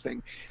biggest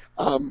thing.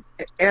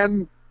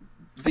 And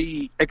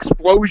the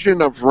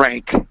explosion of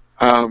rank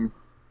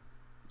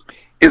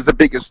is the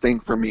biggest thing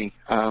for me.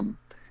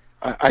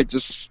 I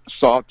just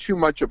saw too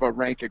much of a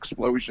rank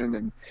explosion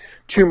and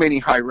too many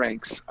high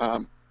ranks.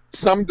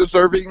 Some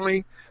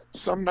deservingly,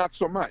 some not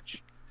so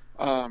much.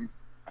 I'll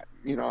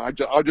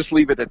just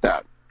leave it at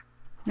that.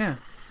 Yeah,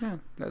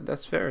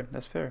 that's fair.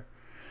 That's fair.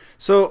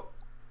 So,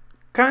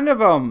 kind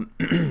of,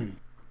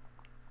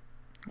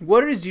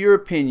 what is your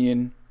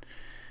opinion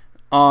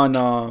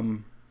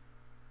on,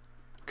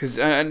 because,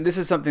 and this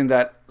is something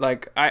that,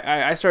 like,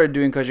 I started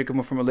doing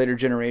Kajukenbo from a later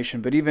generation,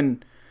 but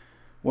even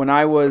when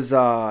I was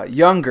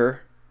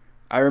younger,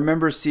 I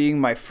remember seeing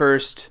my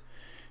first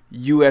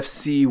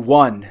UFC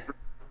 1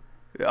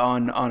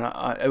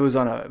 it was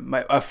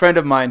on a friend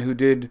of mine who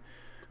did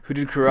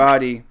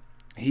karate.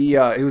 He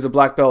was a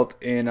black belt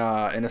in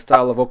a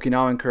style of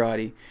Okinawan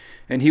karate,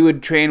 and he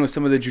would train with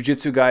some of the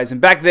jiu-jitsu guys.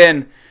 And back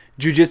then,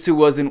 jiu-jitsu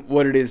wasn't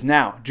what it is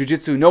now.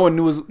 Jiu-jitsu, no one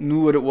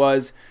knew what it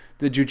was.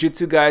 The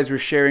jiu-jitsu guys were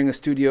sharing a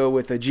studio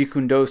with a Jeet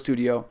Kune Do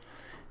studio,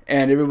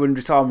 and everyone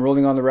just saw him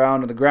rolling on the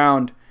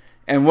ground.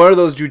 And one of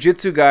those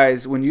jiu-jitsu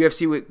guys, when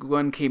UFC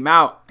 1 came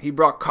out, he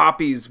brought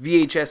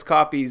VHS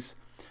copies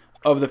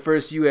of the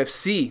first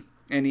UFC,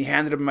 and he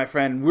handed them to my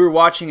friend. We were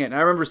watching it, and I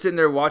remember sitting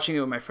there watching it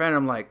with my friend.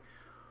 And I'm like,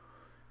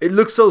 it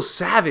looks so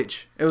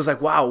savage. It was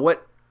like, wow,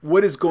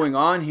 what is going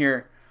on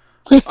here?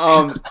 It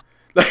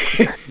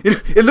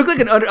looked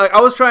like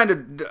I was trying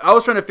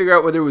to figure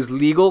out whether it was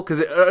legal, because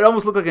it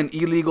almost looked like an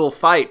illegal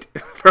fight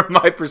from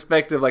my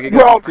perspective. Like, it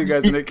got two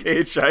guys in a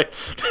cage, right?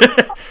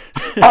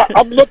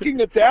 I'm looking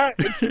at that,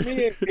 and to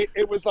me,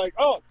 it was like,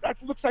 oh,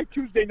 that looks like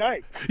Tuesday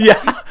night. Yeah.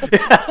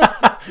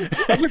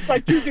 That looks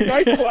like Tuesday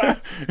night's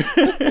class.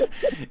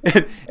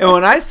 and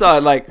when I saw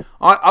it, like,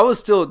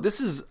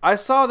 I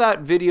saw that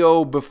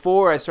video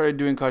before I started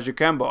doing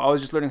Kajukenbo. I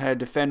was just learning how to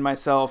defend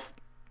myself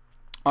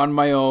on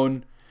my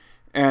own.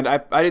 And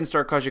I didn't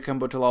start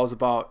Kajukenbo till I was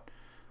about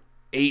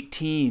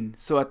 18.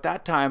 So at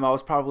that time, I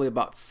was probably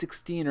about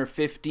 16 or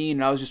 15.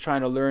 And I was just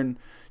trying to learn,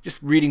 just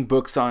reading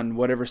books on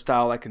whatever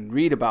style I can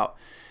read about.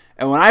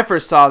 And when I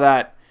first saw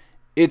that,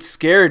 it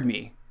scared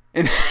me.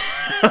 And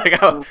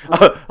like I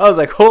was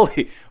like,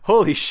 holy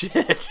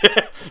shit.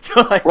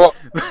 So like, well,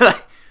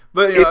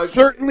 but it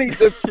certainly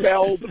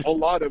dispelled a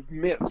lot of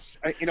myths.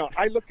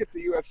 I look at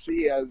the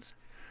UFC as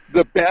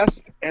the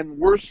best and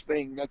worst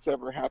thing that's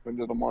ever happened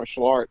to the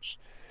martial arts.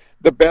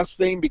 The best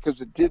thing because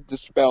it did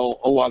dispel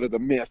a lot of the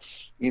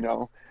myths,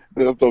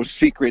 those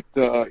secret,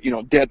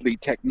 deadly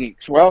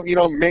techniques. Well,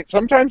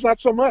 sometimes not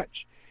so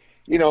much,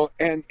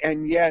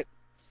 and yet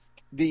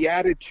the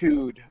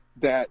attitude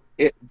that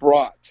it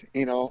brought,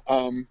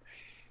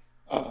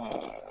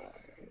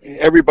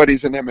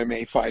 everybody's an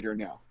MMA fighter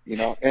now,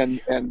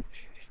 and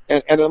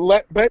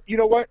but you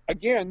know what?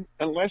 Again,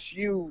 unless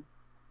you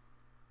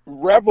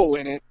revel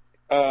in it,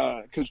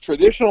 because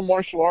traditional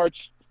martial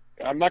arts,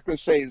 I'm not going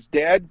to say is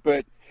dead,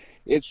 but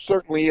it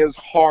certainly is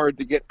hard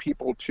to get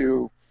people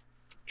to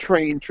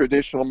train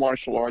traditional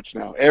martial arts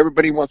now.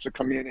 Everybody wants to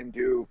come in and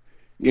do,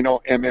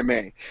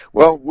 MMA.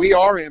 Well, we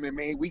are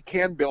MMA. We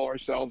can bill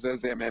ourselves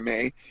as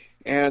MMA,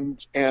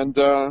 and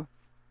that's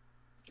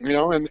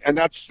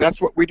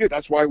what we do.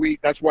 That's why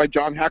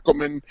John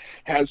Hackelman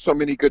has so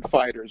many good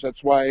fighters.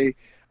 That's why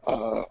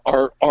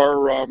our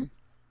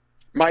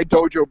my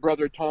dojo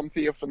brother Tom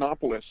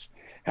Theophanopoulos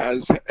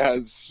has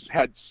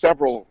had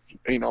several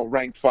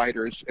ranked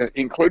fighters,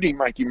 including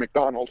Mikey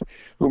McDonald,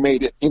 who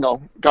made it,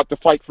 got the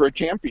fight for a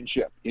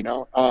championship,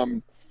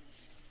 and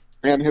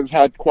has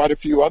had quite a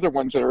few other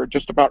ones that are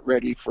just about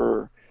ready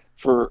to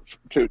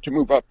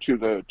move up to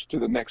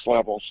the next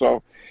level.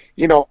 So,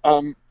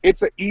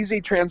 it's an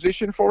easy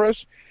transition for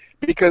us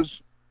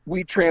because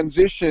we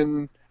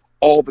transition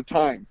all the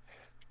time.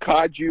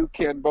 Kaju,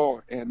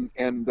 Kenbo, and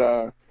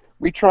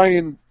we try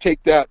and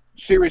take that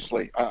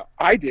seriously.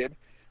 I did.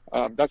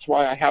 That's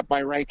why I have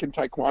my rank in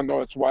Taekwondo.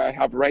 That's why I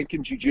have rank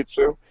in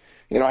Jiu-Jitsu.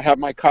 I have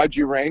my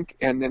Kaju rank,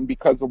 and then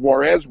because of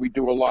Juarez, we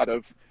do a lot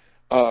of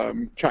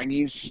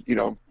Chinese,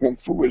 Kung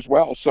Fu as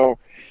well. So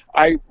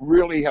I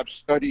really have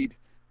studied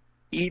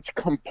each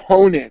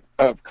component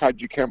of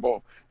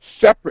Kajukenbo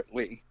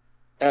separately,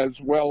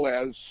 as well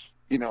as,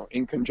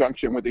 in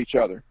conjunction with each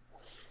other.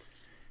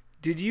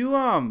 Did you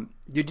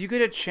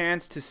get a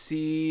chance to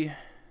see?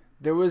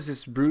 There was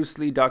this Bruce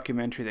Lee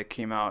documentary that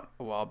came out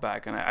a while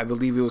back, and I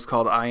believe it was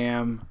called I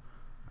Am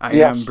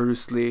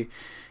Bruce Lee.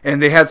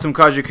 And they had some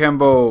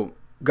Kajukenbo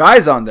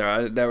guys on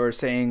there that were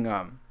saying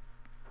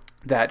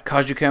that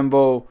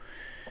Kajukenbo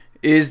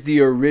is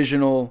the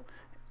original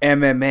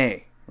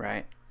MMA,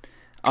 right?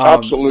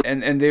 Absolutely.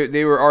 And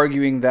they were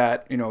arguing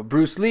that,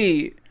 Bruce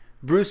Lee,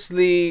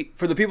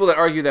 for the people that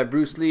argue that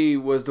Bruce Lee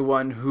was the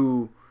one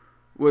who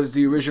was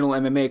the original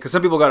MMA, because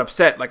some people got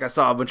upset. Like, I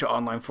saw a bunch of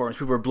online forums,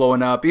 people were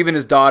blowing up. Even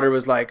his daughter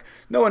was like,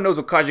 no one knows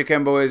what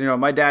Kajukenbo is.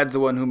 My dad's the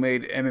one who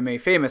made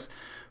MMA famous.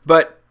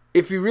 But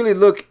if you really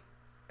look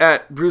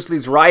at Bruce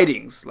Lee's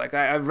writings, like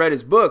I've read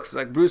his books,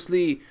 like Bruce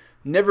Lee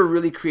never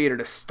really created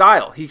a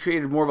style. He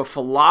created more of a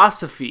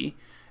philosophy.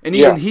 And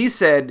even he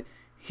said,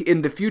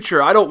 in the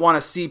future, I don't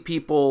want to see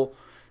people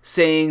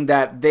saying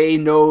that they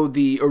know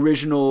the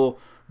original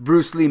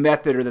Bruce Lee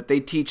method, or that they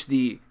teach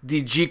the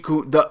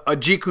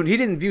Jeet. He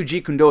didn't view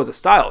Jeet Kune Do as a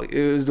style.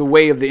 It was the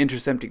way of the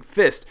intercepting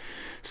fist.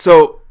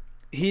 So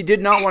he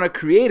did not want to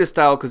create a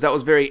style because that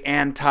was very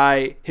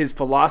anti his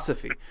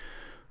philosophy.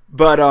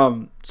 But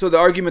so the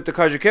argument the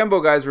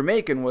Kajukenbo guys were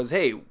making was,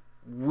 hey,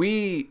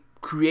 we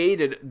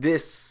created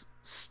this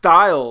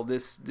style,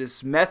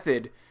 this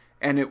method,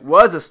 and it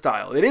was a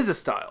style. It is a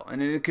style,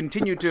 and it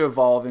continued to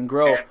evolve and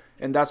grow,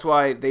 and that's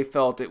why they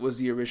felt it was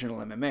the original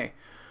MMA.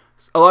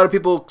 A lot of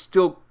people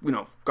still,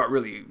 got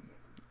really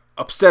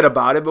upset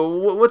about it, but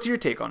what's your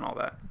take on all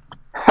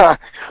that?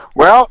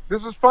 Well,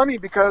 this is funny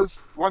because,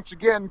 once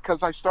again,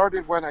 because I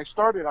started when I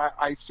started,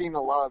 I seen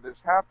a lot of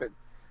this happen.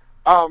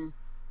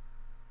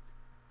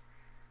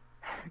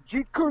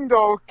 Jeet Kune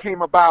Do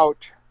came about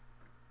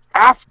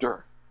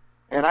after,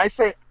 and I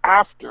say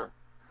after,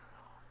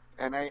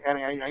 and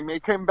I may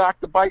come back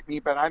to bite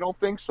me, but I don't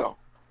think so.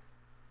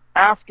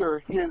 After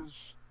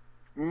his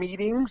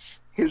meetings,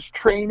 his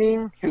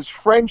training, his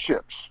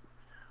friendships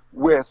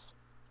with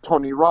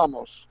Tony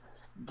Ramos,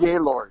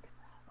 Gaylord,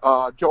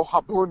 Joe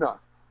Habuna,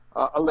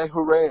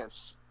 Alejo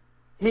Reyes.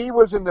 He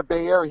was in the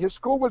Bay Area. His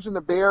school was in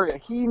the Bay Area.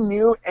 He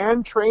knew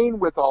and trained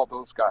with all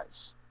those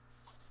guys.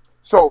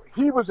 So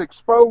he was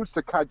exposed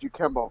to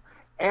Kajukenbo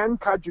and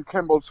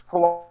Kajukenbo's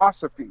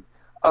philosophy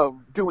of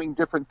doing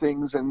different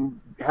things and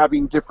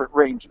having different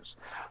ranges.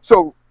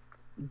 So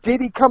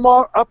did he come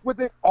up with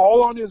it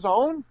all on his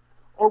own?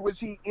 Or was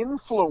he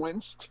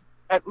influenced,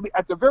 at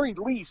the very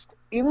least,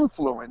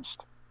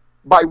 influenced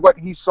by what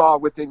he saw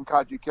within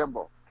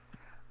Kajukenbo?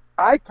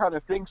 I kind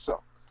of think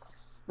so.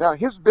 Now,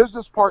 his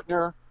business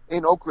partner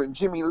in Oakland,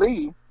 Jimmy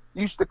Lee,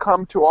 used to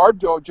come to our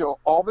dojo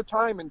all the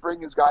time and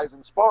bring his guys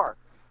and spar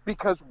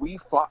because we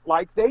fought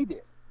like they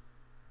did.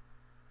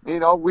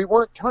 We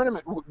weren't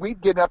tournament. We'd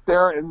get up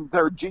there and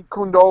their Jeet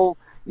Kune Do,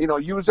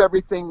 use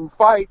everything,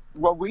 fight.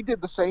 Well, we did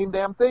the same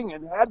damn thing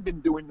and had been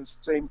doing the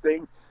same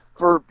thing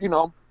for,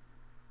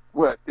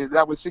 what,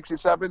 that was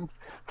 67,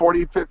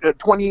 40, 50,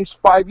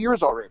 25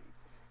 years already,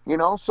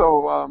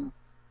 so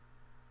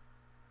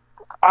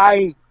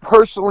I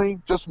personally,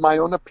 just my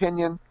own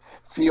opinion,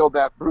 feel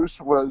that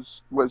Bruce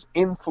was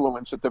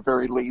influenced at the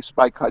very least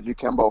by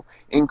Kajukenbo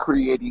in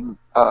creating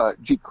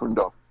Jeet Kune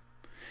Do.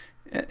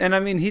 And I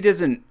mean, he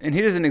doesn't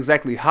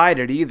exactly hide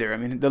it either. I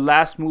mean, the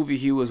last movie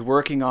he was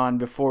working on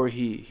before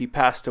he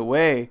passed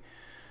away,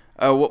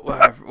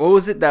 what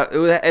was it that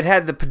it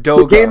had the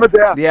Padoga? The Game of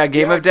Death. Yeah,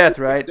 Game of Death,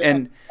 right?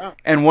 And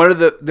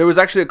there was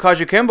actually a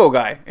Kajukenbo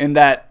guy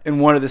in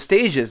one of the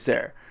stages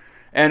there,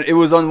 and it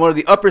was on one of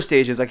the upper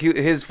stages. Like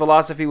his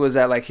philosophy was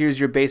that, like, here's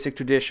your basic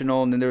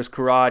traditional, and then there's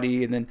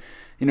karate, and then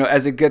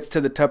as it gets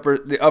to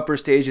the upper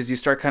stages, you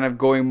start kind of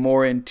going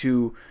more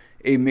into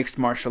a mixed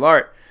martial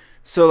art.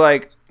 So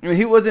like, I mean,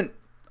 he wasn't.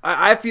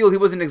 I feel he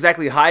wasn't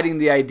exactly hiding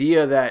the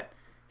idea that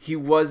he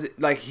was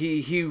like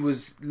he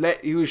was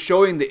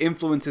showing the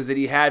influences that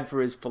he had for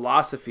his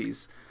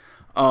philosophies.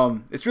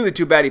 It's really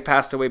too bad he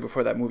passed away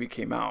before that movie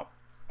came out.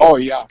 Oh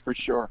yeah, for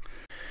sure.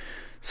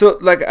 So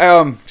like,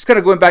 just kind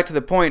of going back to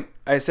the point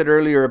I said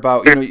earlier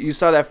about you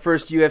saw that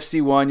first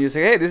UFC one, you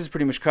say, hey, this is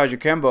pretty much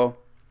Kajukenbo.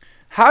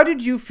 How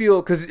did you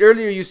feel? Because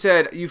earlier you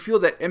said you feel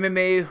that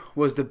MMA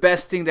was the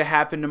best thing to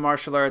happen to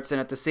martial arts, and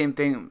at the same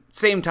time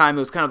it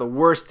was kind of the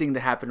worst thing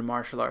to happen to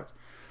martial arts.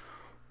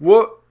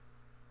 What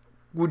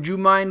would you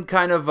mind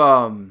kind of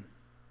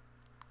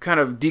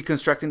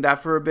deconstructing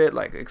that for a bit,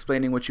 like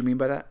explaining what you mean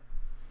by that?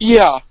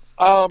 Yeah.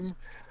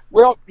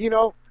 Well,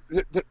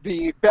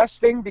 the best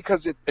thing,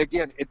 because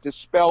it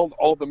dispelled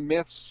all the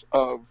myths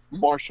of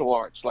martial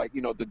arts, like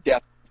the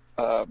death.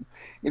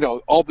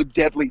 All the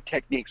deadly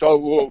techniques. Oh,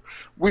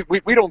 well,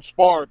 we don't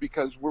spar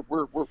because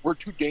we're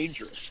too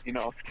dangerous.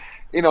 Well,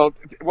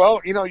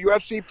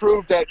 UFC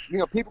proved that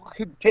people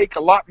could take a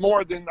lot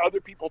more than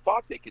other people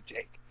thought they could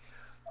take.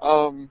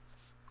 And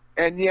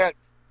yet,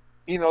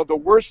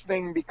 the worst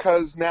thing,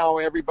 because now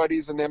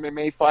everybody's an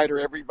MMA fighter,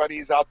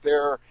 everybody's out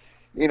there,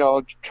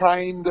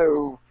 trying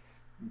to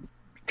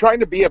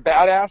be a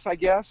badass, I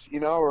guess,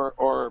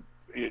 or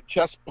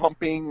chest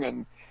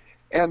pumping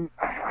and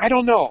I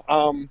don't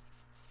know.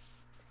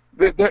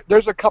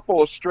 There's a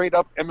couple of straight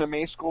up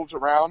MMA schools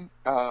around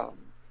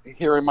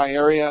here in my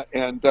area,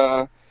 and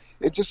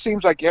it just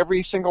seems like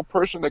every single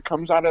person that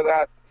comes out of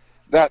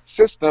that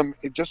system,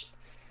 it just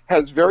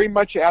has very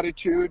much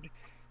attitude,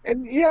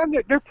 and yeah,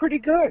 they're pretty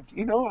good.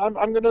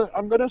 I'm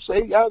gonna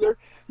say, yeah, they're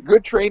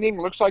good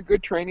training. Looks like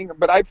good training,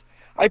 but I've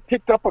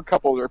picked up a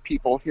couple of their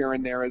people here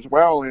and there as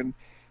well, and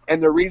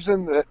the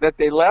reason that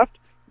they left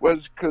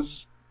was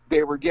because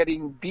they were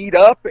getting beat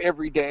up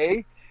every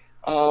day,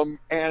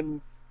 and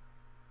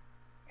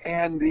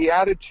the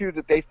attitude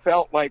that they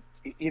felt like,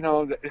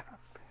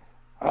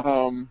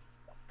 um,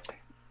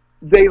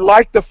 they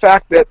liked the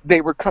fact that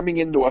they were coming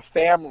into a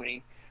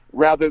family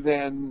rather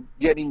than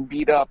getting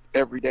beat up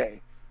every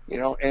day,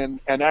 and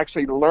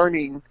actually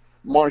learning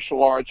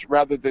martial arts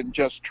rather than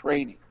just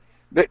training.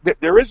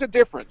 There is a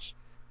difference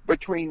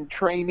between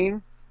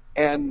training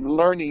and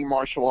learning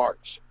martial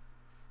arts.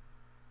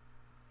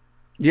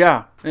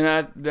 Yeah,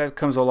 and that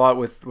comes a lot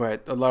with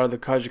a lot of the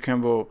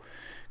Kajukenbo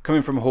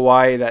coming from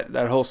Hawaii.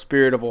 That whole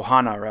spirit of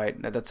Ohana,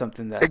 right? That's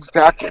something that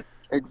Exactly.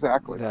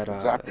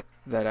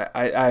 that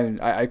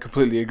I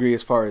completely agree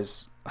as far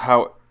as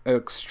how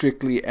a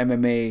strictly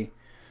MMA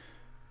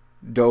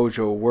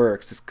dojo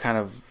works. It's kind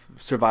of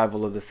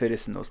survival of the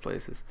fittest in those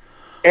places.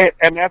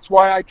 And that's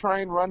why I try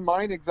and run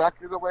mine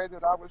exactly the way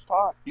that I was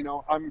taught.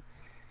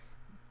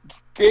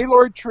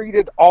 Gaylord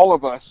treated all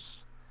of us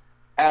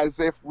as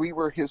if we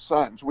were his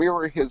sons. We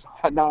were his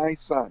Hanai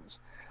sons.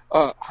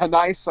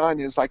 Hanai son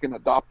is like an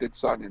adopted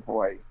son in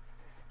Hawaii.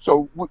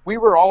 So we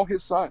were all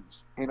his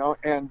sons,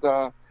 And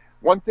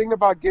one thing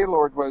about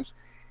Gaylord was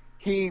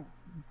he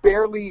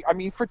barely,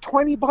 for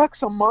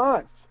 $20 a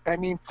month,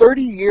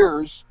 30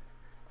 years,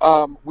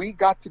 we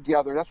got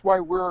together. That's why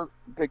we're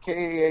the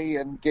KAA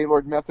and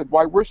Gaylord Method,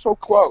 why we're so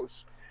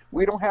close.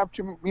 We don't have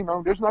to,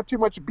 there's not too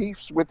much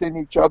beefs within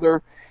each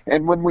other.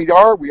 And when we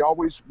are, we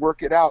always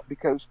work it out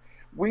because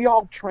we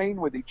all train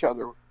with each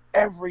other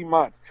every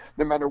month.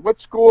 No matter what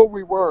school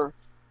we were,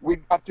 we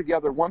got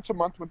together once a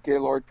month with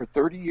Gaylord for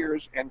 30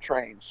 years and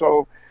trained.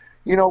 So,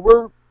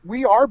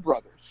 we are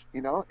brothers,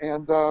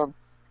 and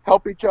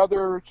help each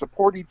other,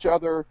 support each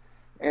other,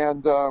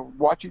 and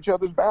watch each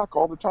other's back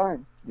all the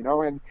time,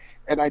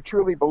 and I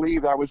truly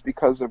believe that was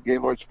because of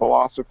Gaylord's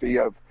philosophy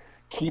of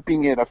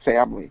keeping it a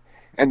family.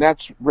 And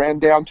that's ran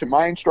down to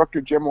my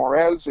instructor, Jim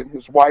Juarez, and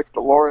his wife,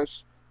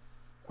 Dolores,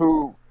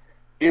 who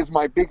is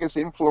my biggest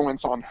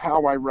influence on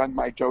how I run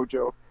my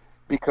dojo,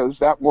 because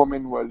that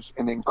woman was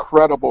an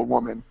incredible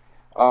woman.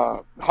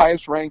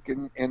 Highest rank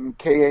in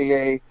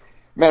KAA.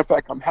 Matter of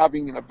fact, I'm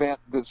having an event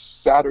this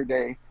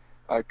Saturday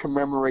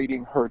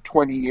commemorating her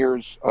 20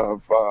 years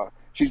of,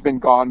 she's been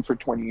gone for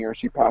 20 years.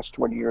 She passed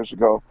 20 years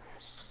ago.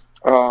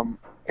 So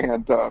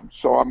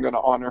I'm going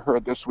to honor her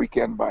this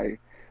weekend by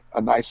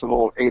a nice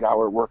little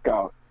 8-hour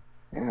workout.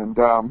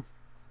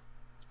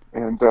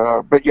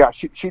 But yeah,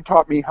 she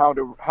taught me how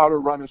to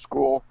run a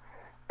school.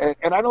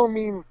 And I don't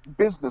mean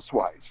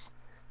business-wise,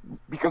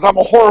 because I'm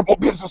a horrible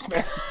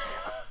businessman.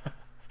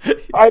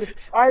 I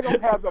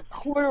don't have a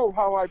clue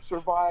how I've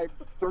survived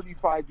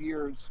 35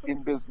 years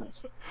in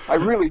business. I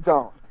really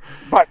don't.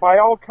 But by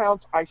all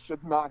counts, I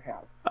should not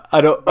have.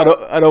 I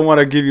don't want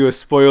to give you a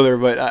spoiler,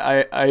 but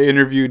I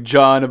interviewed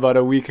John about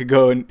a week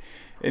ago,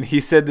 and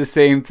he said the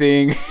same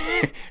thing.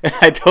 And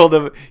I told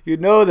him,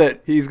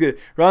 that he's good.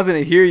 Ron's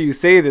gonna hear you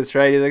say this,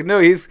 right? He's like, no,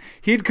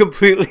 he'd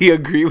completely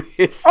agree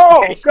with.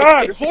 Oh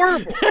God,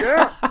 horrible!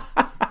 Yeah.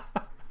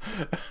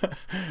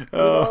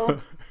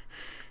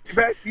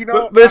 But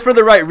it's for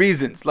the right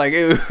reasons. Like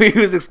he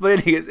was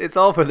explaining, it's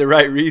all for the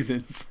right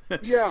reasons.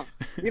 Yeah,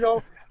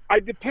 I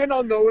depend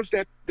on those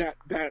that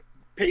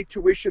pay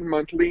tuition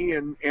monthly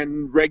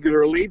and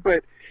regularly,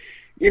 but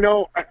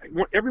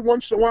every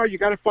once in a while you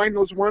got to find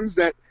those ones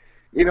that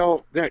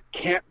that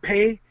can't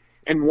pay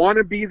and want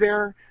to be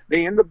there.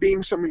 They end up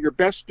being some of your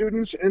best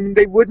students, and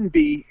they wouldn't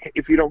be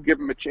if you don't give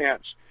them a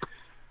chance.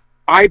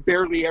 I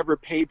barely ever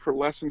paid for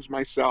lessons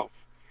myself.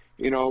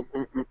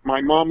 My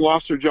mom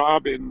lost her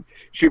job and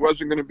she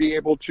wasn't going to be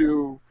able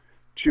to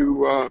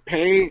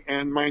pay.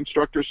 And my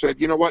instructor said,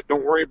 you know what,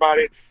 don't worry about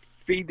it.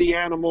 Feed the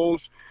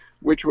animals,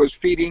 which was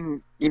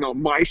feeding,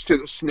 mice to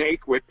the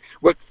snake. What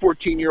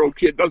 14-year-old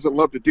kid doesn't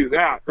love to do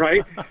that,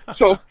 right?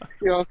 So,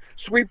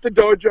 sweep the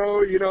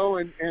dojo,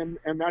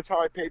 and that's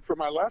how I paid for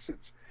my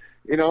lessons,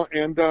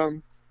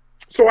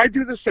 so I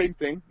do the same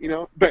thing,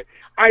 but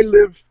I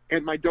live,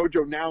 and my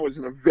dojo now is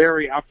in a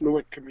very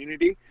affluent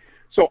community.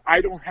 So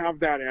I don't have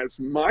that as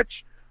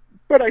much,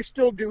 but I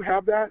still do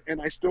have that,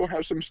 and I still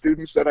have some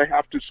students that I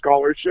have to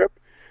scholarship.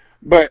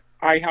 But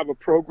I have a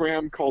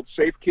program called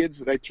Safe Kids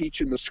that I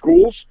teach in the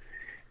schools,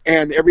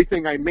 and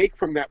everything I make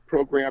from that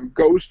program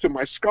goes to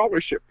my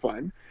scholarship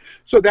fund.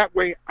 So that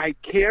way I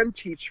can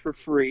teach for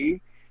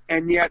free,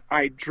 and yet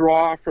I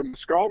draw from the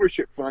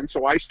scholarship fund,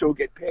 so I still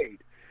get paid.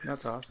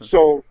 That's awesome.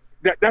 So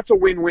that's a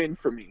win-win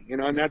for me,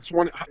 and that's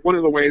one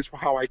of the ways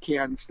how I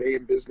can stay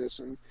in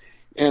business and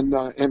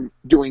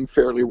doing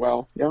fairly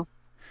well. Yeah.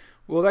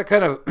 Well, that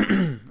kind of,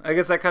 I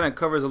guess that kind of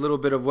covers a little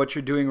bit of what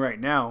you're doing right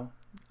now.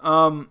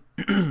 I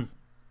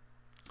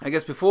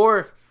guess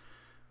before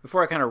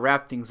I kind of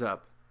wrap things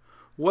up,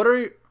 what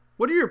are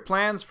your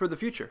plans for the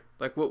future?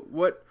 Like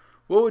what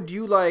would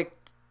you like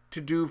to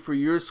do for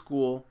your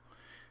school,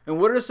 and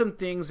what are some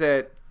things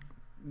that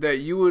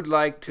you would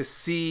like to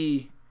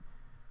see,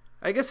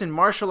 I guess, in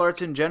martial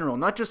arts in general,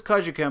 not just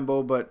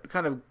Kajukenbo, but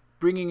kind of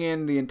bringing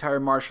in the entire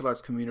martial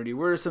arts community?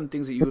 What are some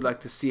things that you would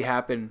like to see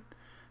happen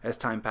as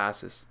time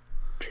passes?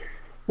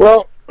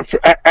 Well,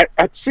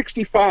 at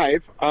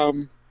 65,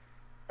 I'm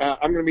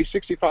going to be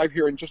 65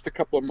 here in just a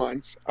couple of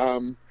months.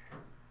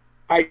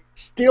 I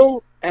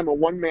still am a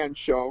one-man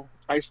show.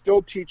 I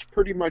still teach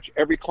pretty much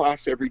every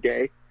class every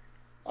day.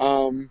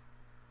 Um,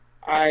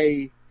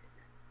 I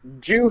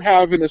do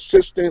have an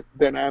assistant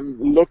that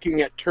I'm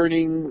looking at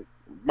turning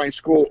my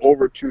school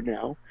over to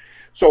now.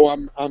 So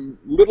I'm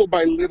little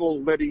by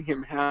little letting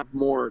him have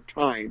more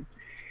time.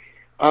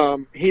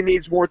 He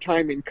needs more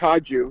time in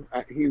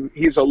Kaju.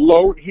 He's a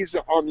loan. He's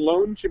on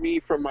loan to me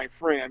from my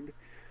friend.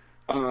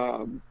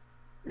 Um,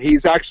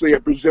 he's actually a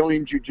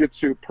Brazilian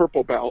Jiu-Jitsu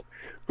purple belt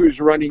who's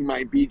running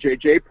my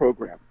BJJ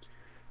program.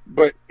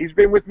 But he's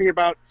been with me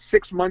about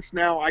 6 months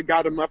now. I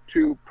got him up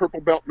to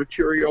purple belt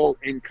material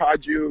in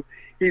Kaju.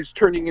 He's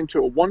turning into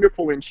a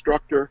wonderful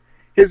instructor.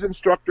 His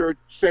instructor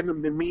sent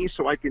him to me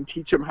so I can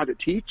teach him how to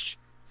teach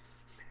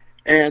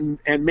and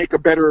make a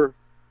better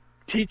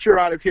teacher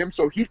out of him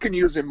so he can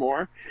use him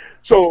more.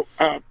 So,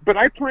 but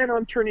I plan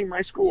on turning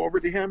my school over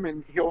to him,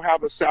 and he'll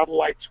have a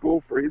satellite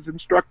school for his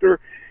instructor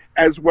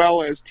as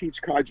well as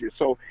teach Kaju.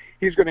 So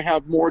he's going to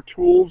have more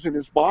tools in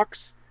his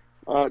box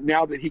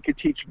now that he could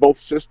teach both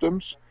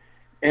systems.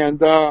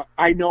 And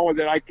I know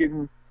that I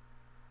can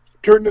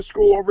turn the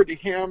school over to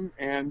him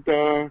and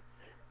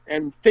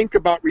think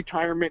about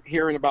retirement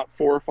here in about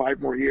 4 or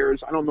 5 more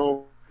years. I don't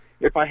know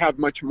if I have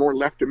much more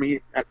left of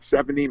me at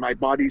 70. My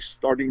body's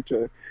starting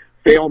to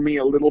fail me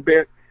a little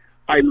bit.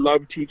 I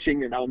love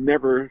teaching and I'll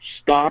never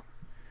stop,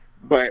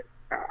 but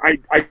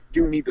I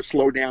do need to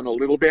slow down a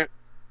little bit.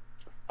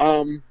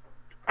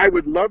 I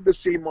would love to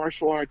see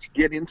martial arts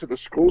get into the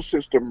school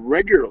system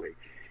regularly.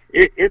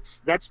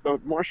 That's the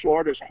martial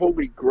artist's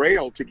holy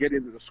grail, to get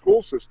into the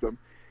school system.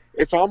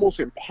 It's almost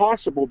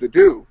impossible to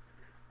do,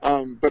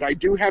 but I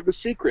do have a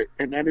secret,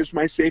 and that is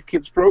my Safe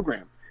Kids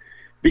program,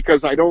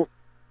 because I don't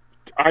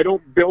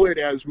bill it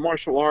as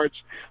martial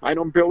arts. I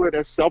don't bill it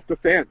as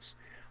self-defense.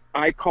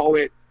 I call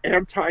it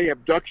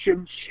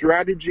anti-abduction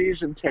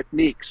strategies and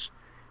techniques.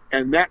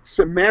 And that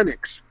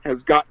semantics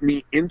has got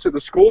me into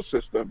the school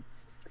system.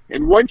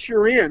 And once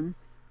you're in,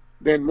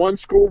 then one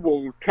school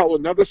will tell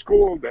another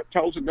school that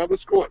tells another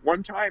school. At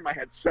one time, I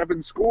had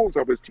 7 schools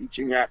I was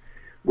teaching at,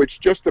 which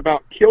just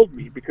about killed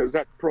me because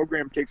that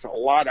program takes a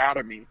lot out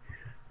of me.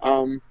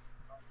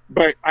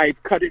 But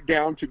I've cut it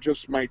down to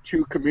just my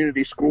 2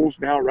 community schools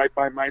now, right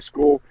by my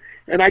school,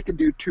 and I can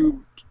do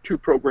two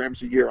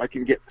programs a year. I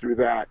can get through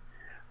that.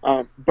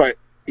 But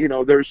you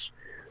know, there's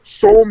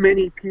so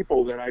many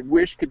people that I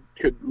wish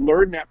could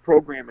learn that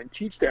program and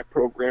teach that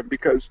program,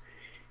 because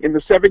in the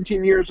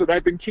 17 years that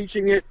I've been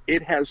teaching it,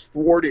 it has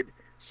thwarted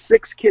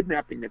 6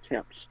 kidnapping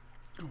attempts,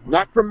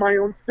 not from my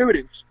own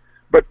students,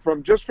 but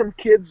from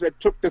kids that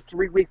took the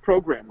 3-week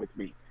program with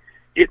me.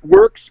 It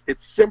works.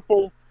 It's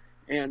simple.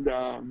 And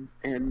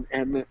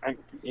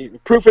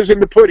proof is in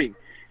the pudding.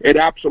 It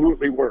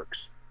absolutely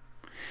works.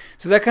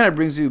 So that kind of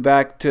brings you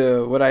back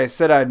to what I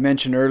said I'd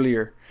mentioned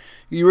earlier.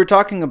 You were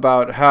talking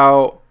about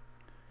how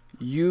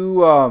you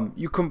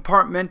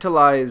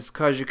compartmentalize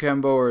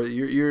Kajikembo, or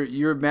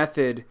your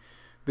method,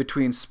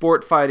 between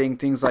sport fighting,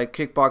 things like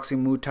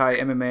kickboxing, Muay Thai,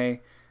 MMA,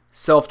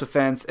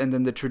 self-defense, and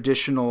then the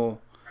traditional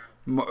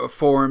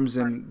forms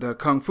and the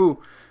Kung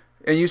Fu.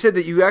 And you said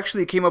that you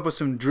actually came up with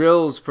some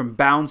drills from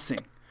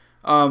bouncing.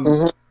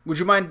 Would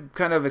you mind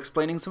kind of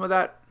explaining some of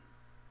that?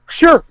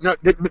 Sure, not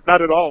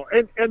at all.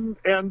 And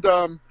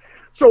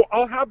so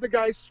I'll have the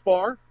guys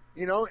spar,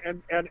 you know,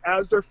 and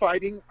as they're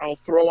fighting, I'll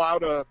throw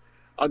out a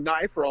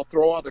knife, or I'll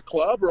throw out a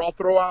club, or I'll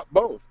throw out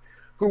both.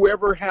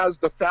 Whoever has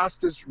the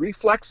fastest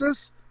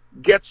reflexes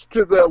gets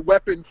to the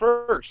weapon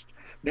first.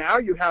 Now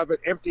you have an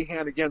empty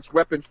hand against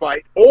weapon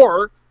fight,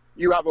 or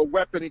you have a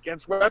weapon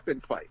against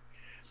weapon fight.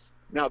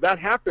 Now, that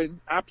happened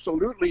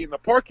absolutely in the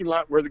parking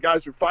lot where the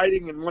guys were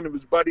fighting, and one of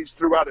his buddies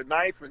threw out a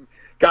knife, and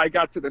guy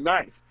got to the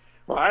knife.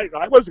 Well,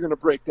 I wasn't going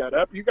to break that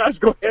up. You guys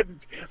go ahead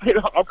and, you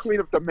know, I'll clean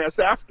up the mess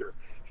after,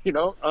 you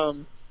know.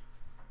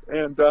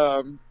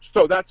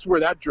 So that's where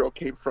that drill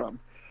came from.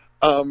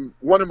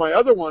 One of my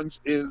other ones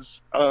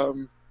is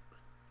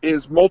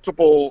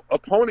multiple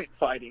opponent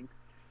fighting,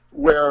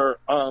 where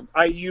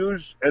I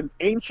use an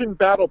ancient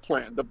battle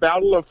plan, the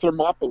Battle of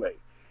Thermopylae.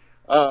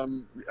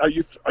 Are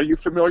you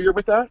familiar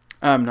with that?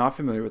 I'm not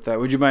familiar with that.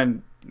 Would you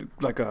mind,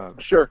 like, a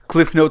Sure.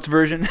 Cliff Notes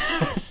version?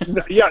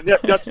 Yeah,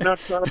 that's not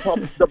a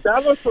problem. The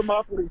Battle of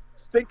Thermopylae,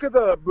 think of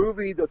the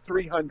movie The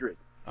 300.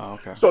 Oh,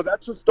 okay. So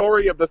that's the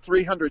story of the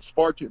 300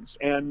 Spartans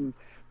and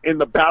in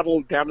the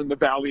battle down in the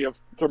valley of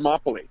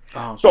Thermopylae.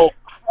 Oh, okay. So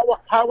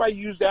how I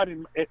use that,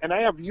 and I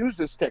have used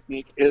this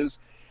technique, is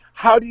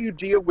how do you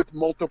deal with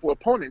multiple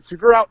opponents?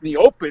 If you're out in the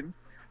open,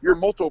 your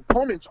multiple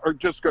opponents are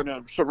just going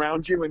to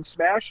surround you and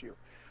smash you.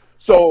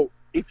 So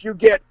if you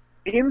get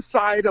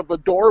inside of a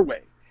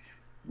doorway,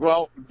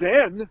 well,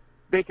 then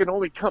they can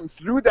only come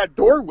through that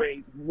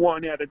doorway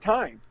one at a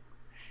time.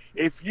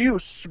 If you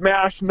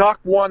knock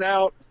one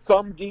out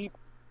thumb deep,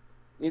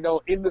 you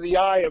know, into the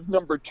eye of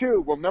number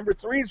 2, well, number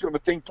 3 is going to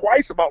think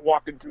twice about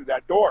walking through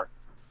that door.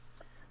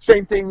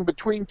 Same thing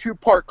between 2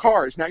 parked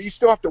cars. Now, you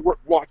still have to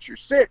watch your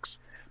 6,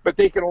 but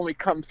they can only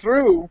come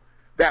through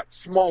that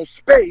small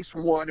space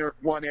one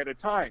at a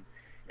time.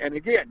 And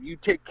again, you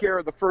take care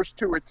of the first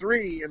two or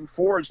three, and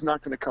four is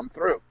not going to come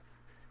through.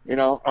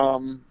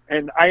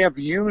 And I have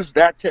used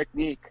that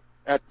technique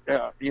at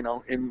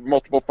in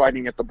multiple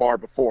fighting at the bar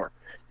before.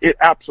 It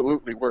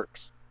absolutely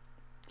works.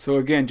 So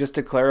again, just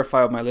to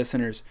clarify with my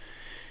listeners,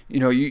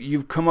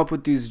 you've come up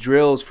with these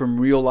drills from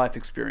real life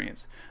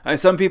experience. I know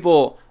some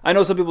people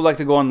like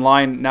to go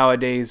online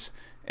nowadays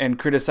and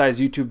criticize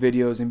YouTube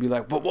videos and be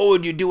like, but what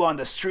would you do on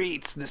the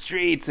streets?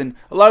 And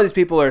a lot of these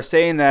people are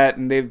saying that,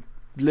 and they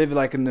live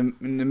like in the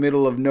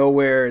middle of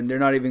nowhere, and they're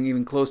not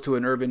even close to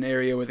an urban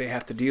area where they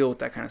have to deal with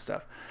that kind of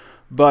stuff.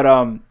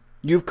 But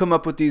you've come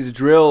up with these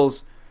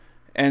drills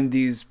and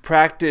these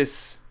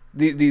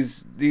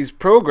these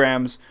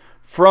programs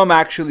from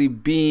actually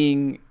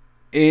being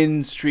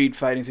in street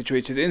fighting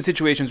situations, in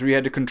situations where you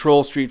had to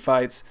control street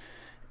fights,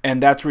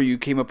 and that's where you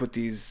came up with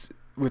these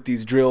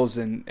drills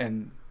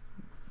and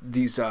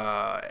these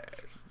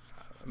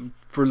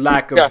for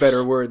lack of a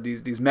better word,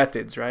 these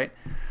methods, right?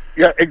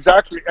 Yeah,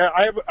 exactly.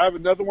 I have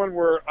another one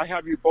where I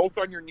have you both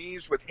on your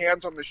knees with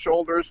hands on the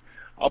shoulders.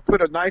 I'll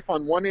put a knife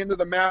on one end of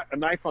the mat, a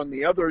knife on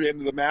the other end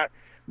of the mat.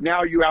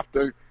 Now you have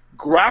to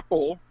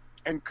grapple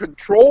and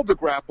control the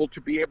grapple to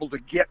be able to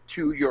get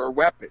to your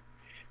weapon.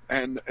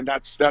 And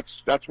that's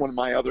one of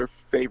my other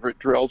favorite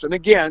drills. And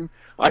again,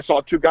 I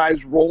saw two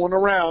guys rolling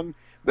around.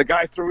 The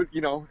guy threw it,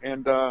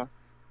 and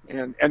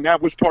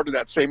that was part of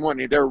that same one.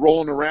 They're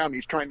rolling around.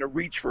 He's trying to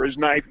reach for his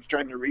knife. One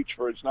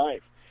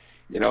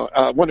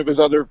of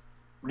the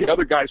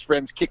other guy's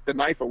friends kicked the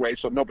knife away,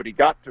 so nobody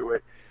got to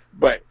it.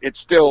 But it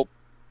still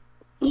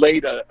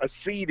laid a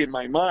seed in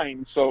my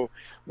mind. So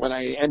when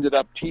I ended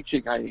up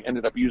teaching, I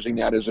ended up using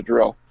that as a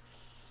drill.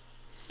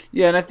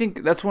 Yeah, and I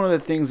think that's one of the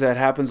things that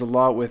happens a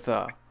lot with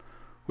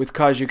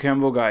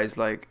Kajukenbo guys.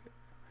 Like,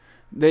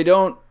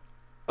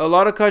 a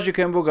lot of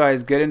Kajukenbo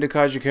guys get into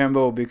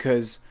Kajukenbo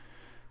because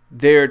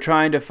they're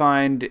trying to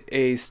find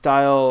a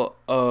style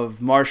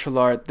of martial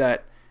art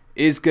that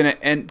is going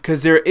to end,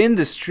 because they're in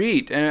the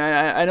street. And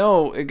I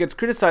know it gets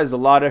criticized a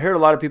lot. I heard a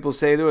lot of people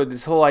say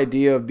this whole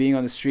idea of being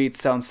on the street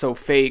sounds so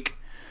fake.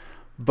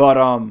 But,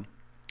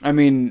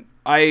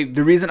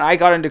 the reason I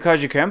got into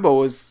Kajukenbo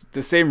was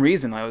the same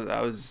reason.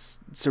 I was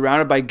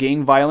surrounded by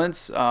gang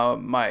violence.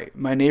 My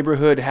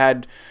neighborhood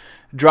had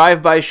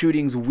drive-by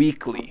shootings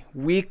weekly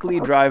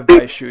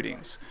drive-by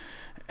shootings.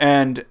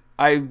 And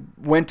I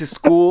went to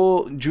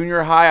school,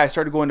 junior high. I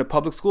started going to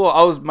public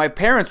school. My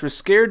parents were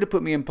scared to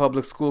put me in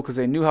public school because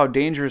they knew how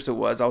dangerous it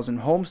was. I was in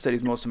home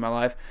studies most of my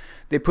life.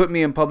 They put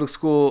me in public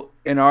school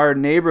in our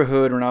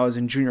neighborhood when I was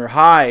in junior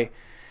high.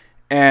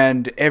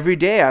 And every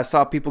day I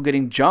saw people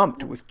getting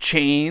jumped with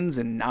chains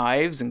and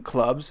knives and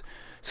clubs.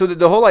 So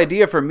the whole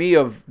idea for me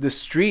of the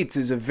streets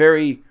is a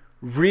very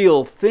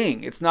real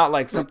thing. It's not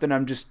like something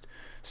I'm just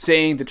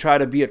saying to try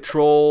to be a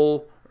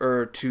troll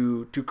or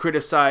to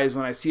criticize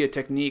when I see a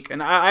technique.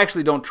 And I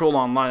actually don't troll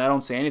online. I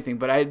don't say anything.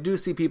 But I do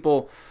see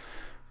people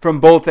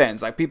from both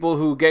ends. Like, people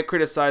who get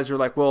criticized are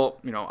like, well,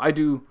 I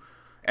do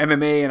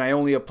MMA and I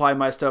only apply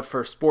my stuff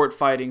for sport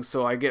fighting,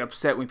 so I get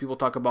upset when people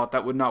talk about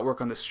that would not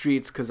work on the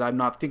streets because I'm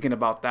not thinking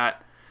about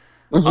that.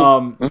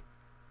 Mm-hmm.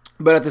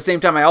 But at the same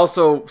time, I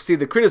also see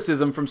the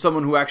criticism from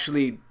someone who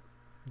actually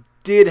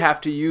did have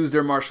to use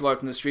their martial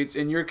arts in the streets.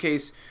 In your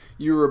case,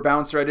 you were a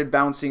bouncer. I did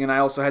bouncing, and I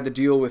also had to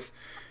deal with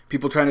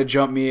people trying to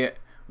jump me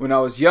when I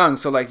was young.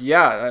 So,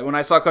 when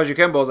I saw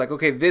Kajukenbo, I was like,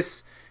 okay,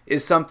 this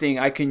is something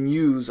I can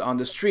use on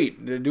the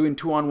street. They're doing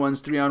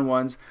 2-on-1s,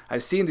 3-on-1s.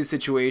 I've seen these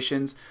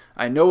situations.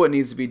 I know what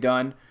needs to be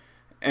done,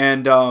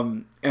 and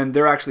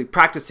they're actually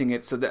practicing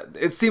it. So that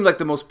it seemed like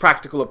the most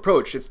practical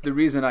approach. It's the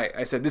reason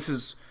I said this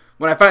is,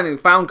 when I finally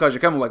found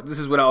Kajukenbo, like, this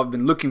is what I've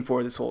been looking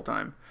for this whole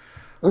time.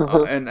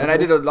 And I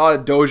did a lot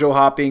of dojo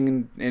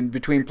hopping in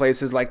between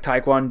places like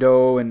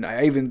Taekwondo, and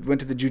I even went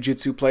to the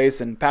Jiu-Jitsu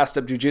place and passed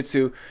up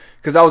Jiu-Jitsu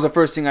because that was the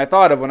first thing I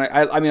thought of when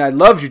I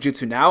love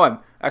Jiu-Jitsu now. I'm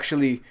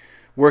actually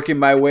working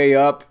my way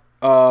up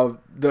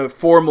the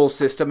formal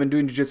system and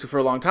doing Jiu-Jitsu for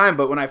a long time.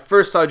 But when I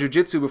first saw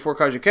Jiu-Jitsu before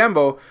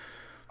Kajukenbo,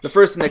 the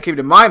first thing that came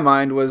to my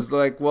mind was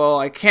like, well,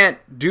 I can't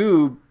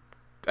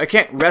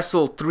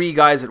wrestle 3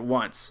 guys at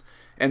once.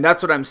 And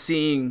that's what I'm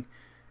seeing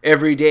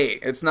every day.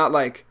 It's not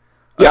like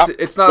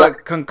it's not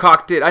like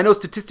concocted. I know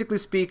statistically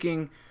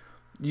speaking,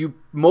 you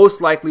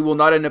most likely will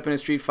not end up in a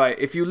street fight.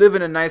 If you live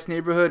in a nice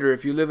neighborhood or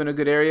if you live in a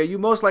good area, you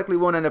most likely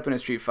won't end up in a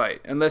street fight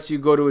unless you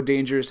go to a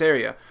dangerous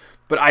area.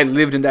 But I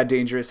lived in that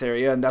dangerous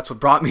area, and that's what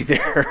brought me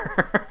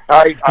there.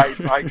 I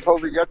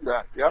totally get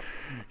that. Yep.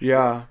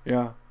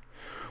 Yeah.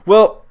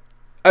 Well,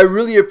 I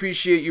really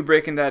appreciate you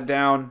breaking that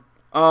down.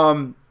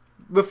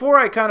 Before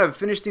I kind of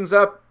finish things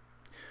up,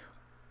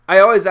 I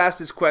always ask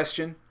this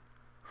question.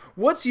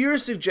 What's your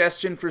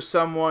suggestion for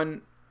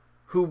someone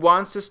who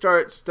wants to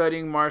start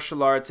studying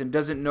martial arts and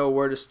doesn't know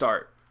where to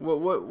start?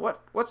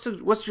 What's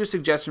your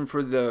suggestion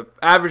for the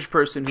average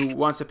person who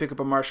wants to pick up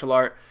a martial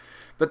art?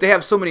 But they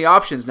have so many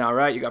options now,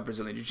 right? You got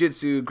Brazilian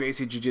Jiu-Jitsu,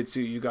 Gracie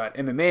Jiu-Jitsu, you got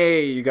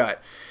MMA, you got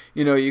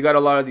a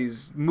lot of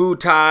these Muay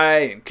Thai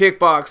and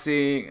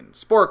kickboxing and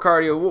sport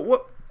cardio.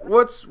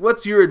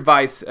 what's your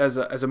advice as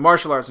a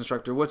martial arts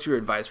instructor? What's your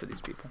advice for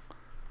these people?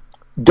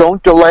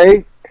 Don't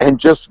delay and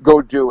just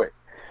go do it.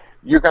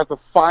 You got to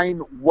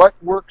find what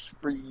works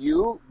for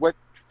you, what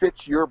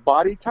fits your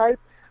body type.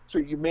 So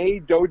you may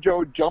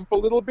dojo jump a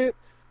little bit,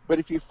 but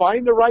if you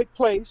find the right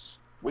place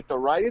with the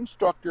right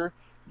instructor,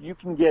 you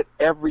can get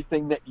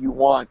everything that you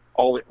want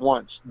all at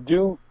once.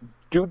 Do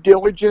due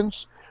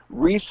diligence,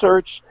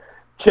 research,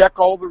 check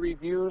all the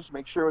reviews,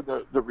 make sure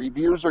the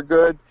reviews are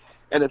good.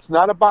 And it's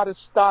not about a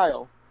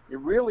style. It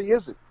really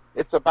isn't.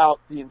 It's about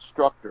the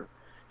instructor.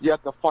 You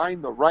have to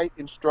find the right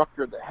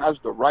instructor that has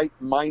the right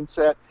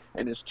mindset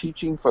and is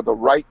teaching for the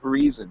right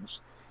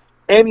reasons.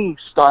 Any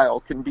style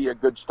can be a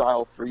good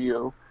style for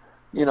you,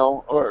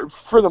 or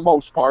for the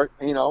most part,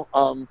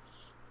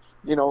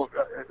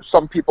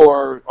 some people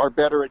are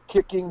better at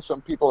kicking,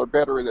 some people are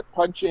better at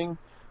punching,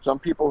 some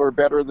people are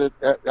better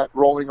at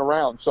rolling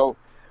around. So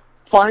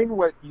find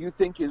what you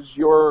think is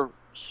your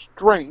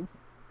strength,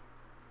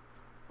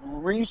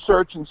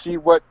 research and see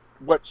what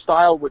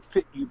style would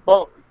fit you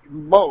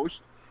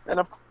most. And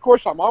of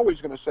course, I'm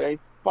always going to say,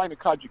 find a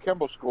Kaji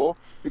Kembo school,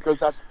 because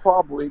that's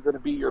probably going to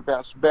be your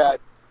best bet,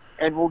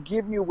 and will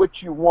give you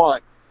what you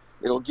want.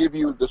 It'll give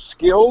you the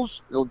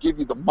skills, it'll give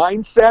you the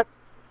mindset,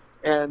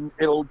 and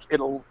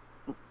it'll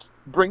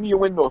bring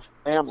you into a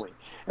family.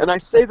 And I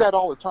say that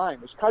all the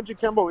time. Is Kaji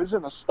Kembo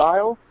isn't a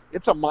style,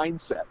 it's a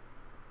mindset.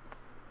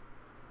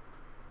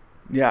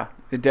 Yeah,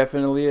 it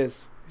definitely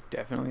is. It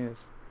definitely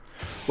is.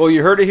 Well,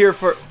 you heard it here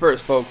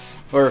first, folks.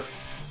 Or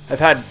I've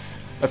had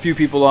a few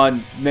people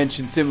on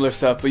mention similar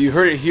stuff, but you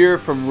heard it here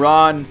from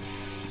Ron,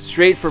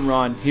 straight from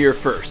Ron here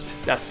first.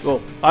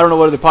 Well, I don't know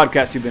what other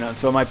podcasts you've been on,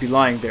 so I might be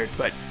lying there,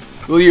 but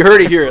you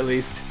heard it here at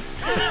least.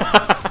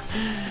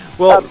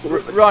 Well,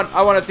 Ron,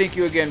 I want to thank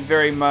you again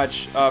very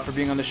much for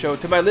being on the show.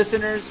 To my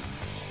listeners,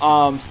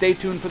 stay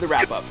tuned for the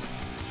wrap-up.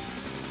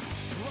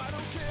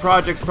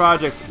 Projects.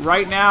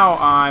 Right now,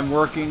 I'm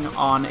working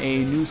on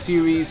a new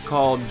series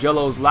called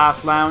Jello's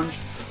Laugh Lounge,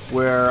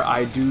 where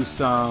I do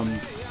some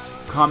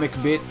comic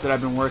bits that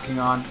I've been working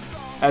on.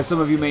 As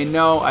some of you may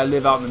know, I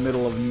live out in the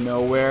middle of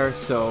nowhere,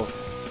 so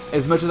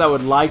as much as I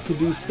would like to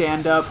do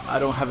stand-up, I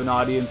don't have an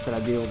audience that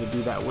I'd be able to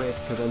do that with,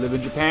 because I live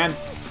in Japan,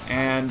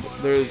 and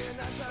there's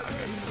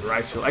a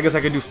rice field. I guess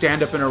I could do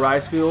stand-up in a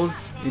rice field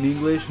in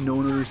English. No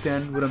one will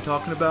understand what I'm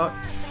talking about.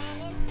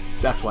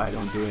 That's why I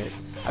don't do it.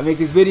 I make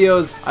these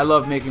videos. I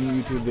love making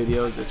YouTube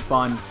videos. It's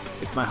fun.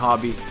 It's my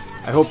hobby.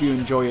 I hope you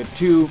enjoy it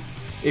too.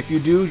 If you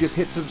do, just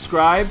hit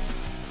subscribe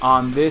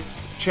on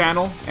this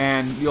channel,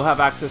 and you'll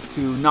have access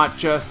to not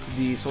just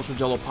the Social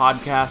Jello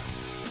podcast,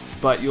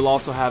 but you'll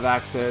also have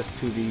access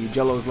to the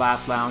Jello's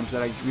Laugh Lounge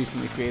that I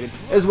recently created,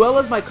 as well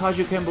as my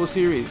Kaji Kembo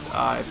series.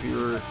 If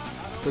you're,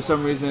 for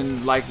some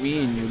reason, like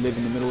me, and you live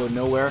in the middle of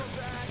nowhere,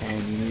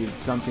 and you need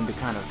something to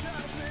kind of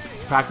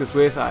practice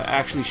with, I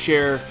actually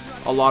share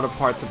a lot of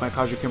parts of my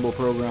Kaji Kembo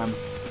program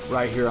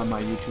right here on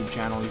my YouTube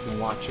channel. You can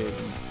watch it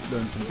and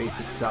learn some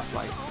basic stuff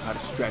like how to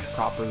stretch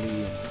properly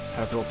and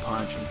how to throw a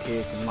punch and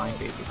kick and line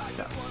basics and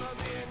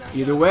stuff.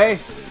 Either way,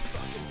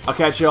 I'll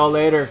catch you all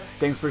later.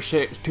 Thanks for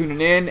tuning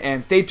in,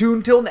 and stay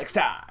tuned till next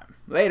time.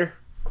 Later.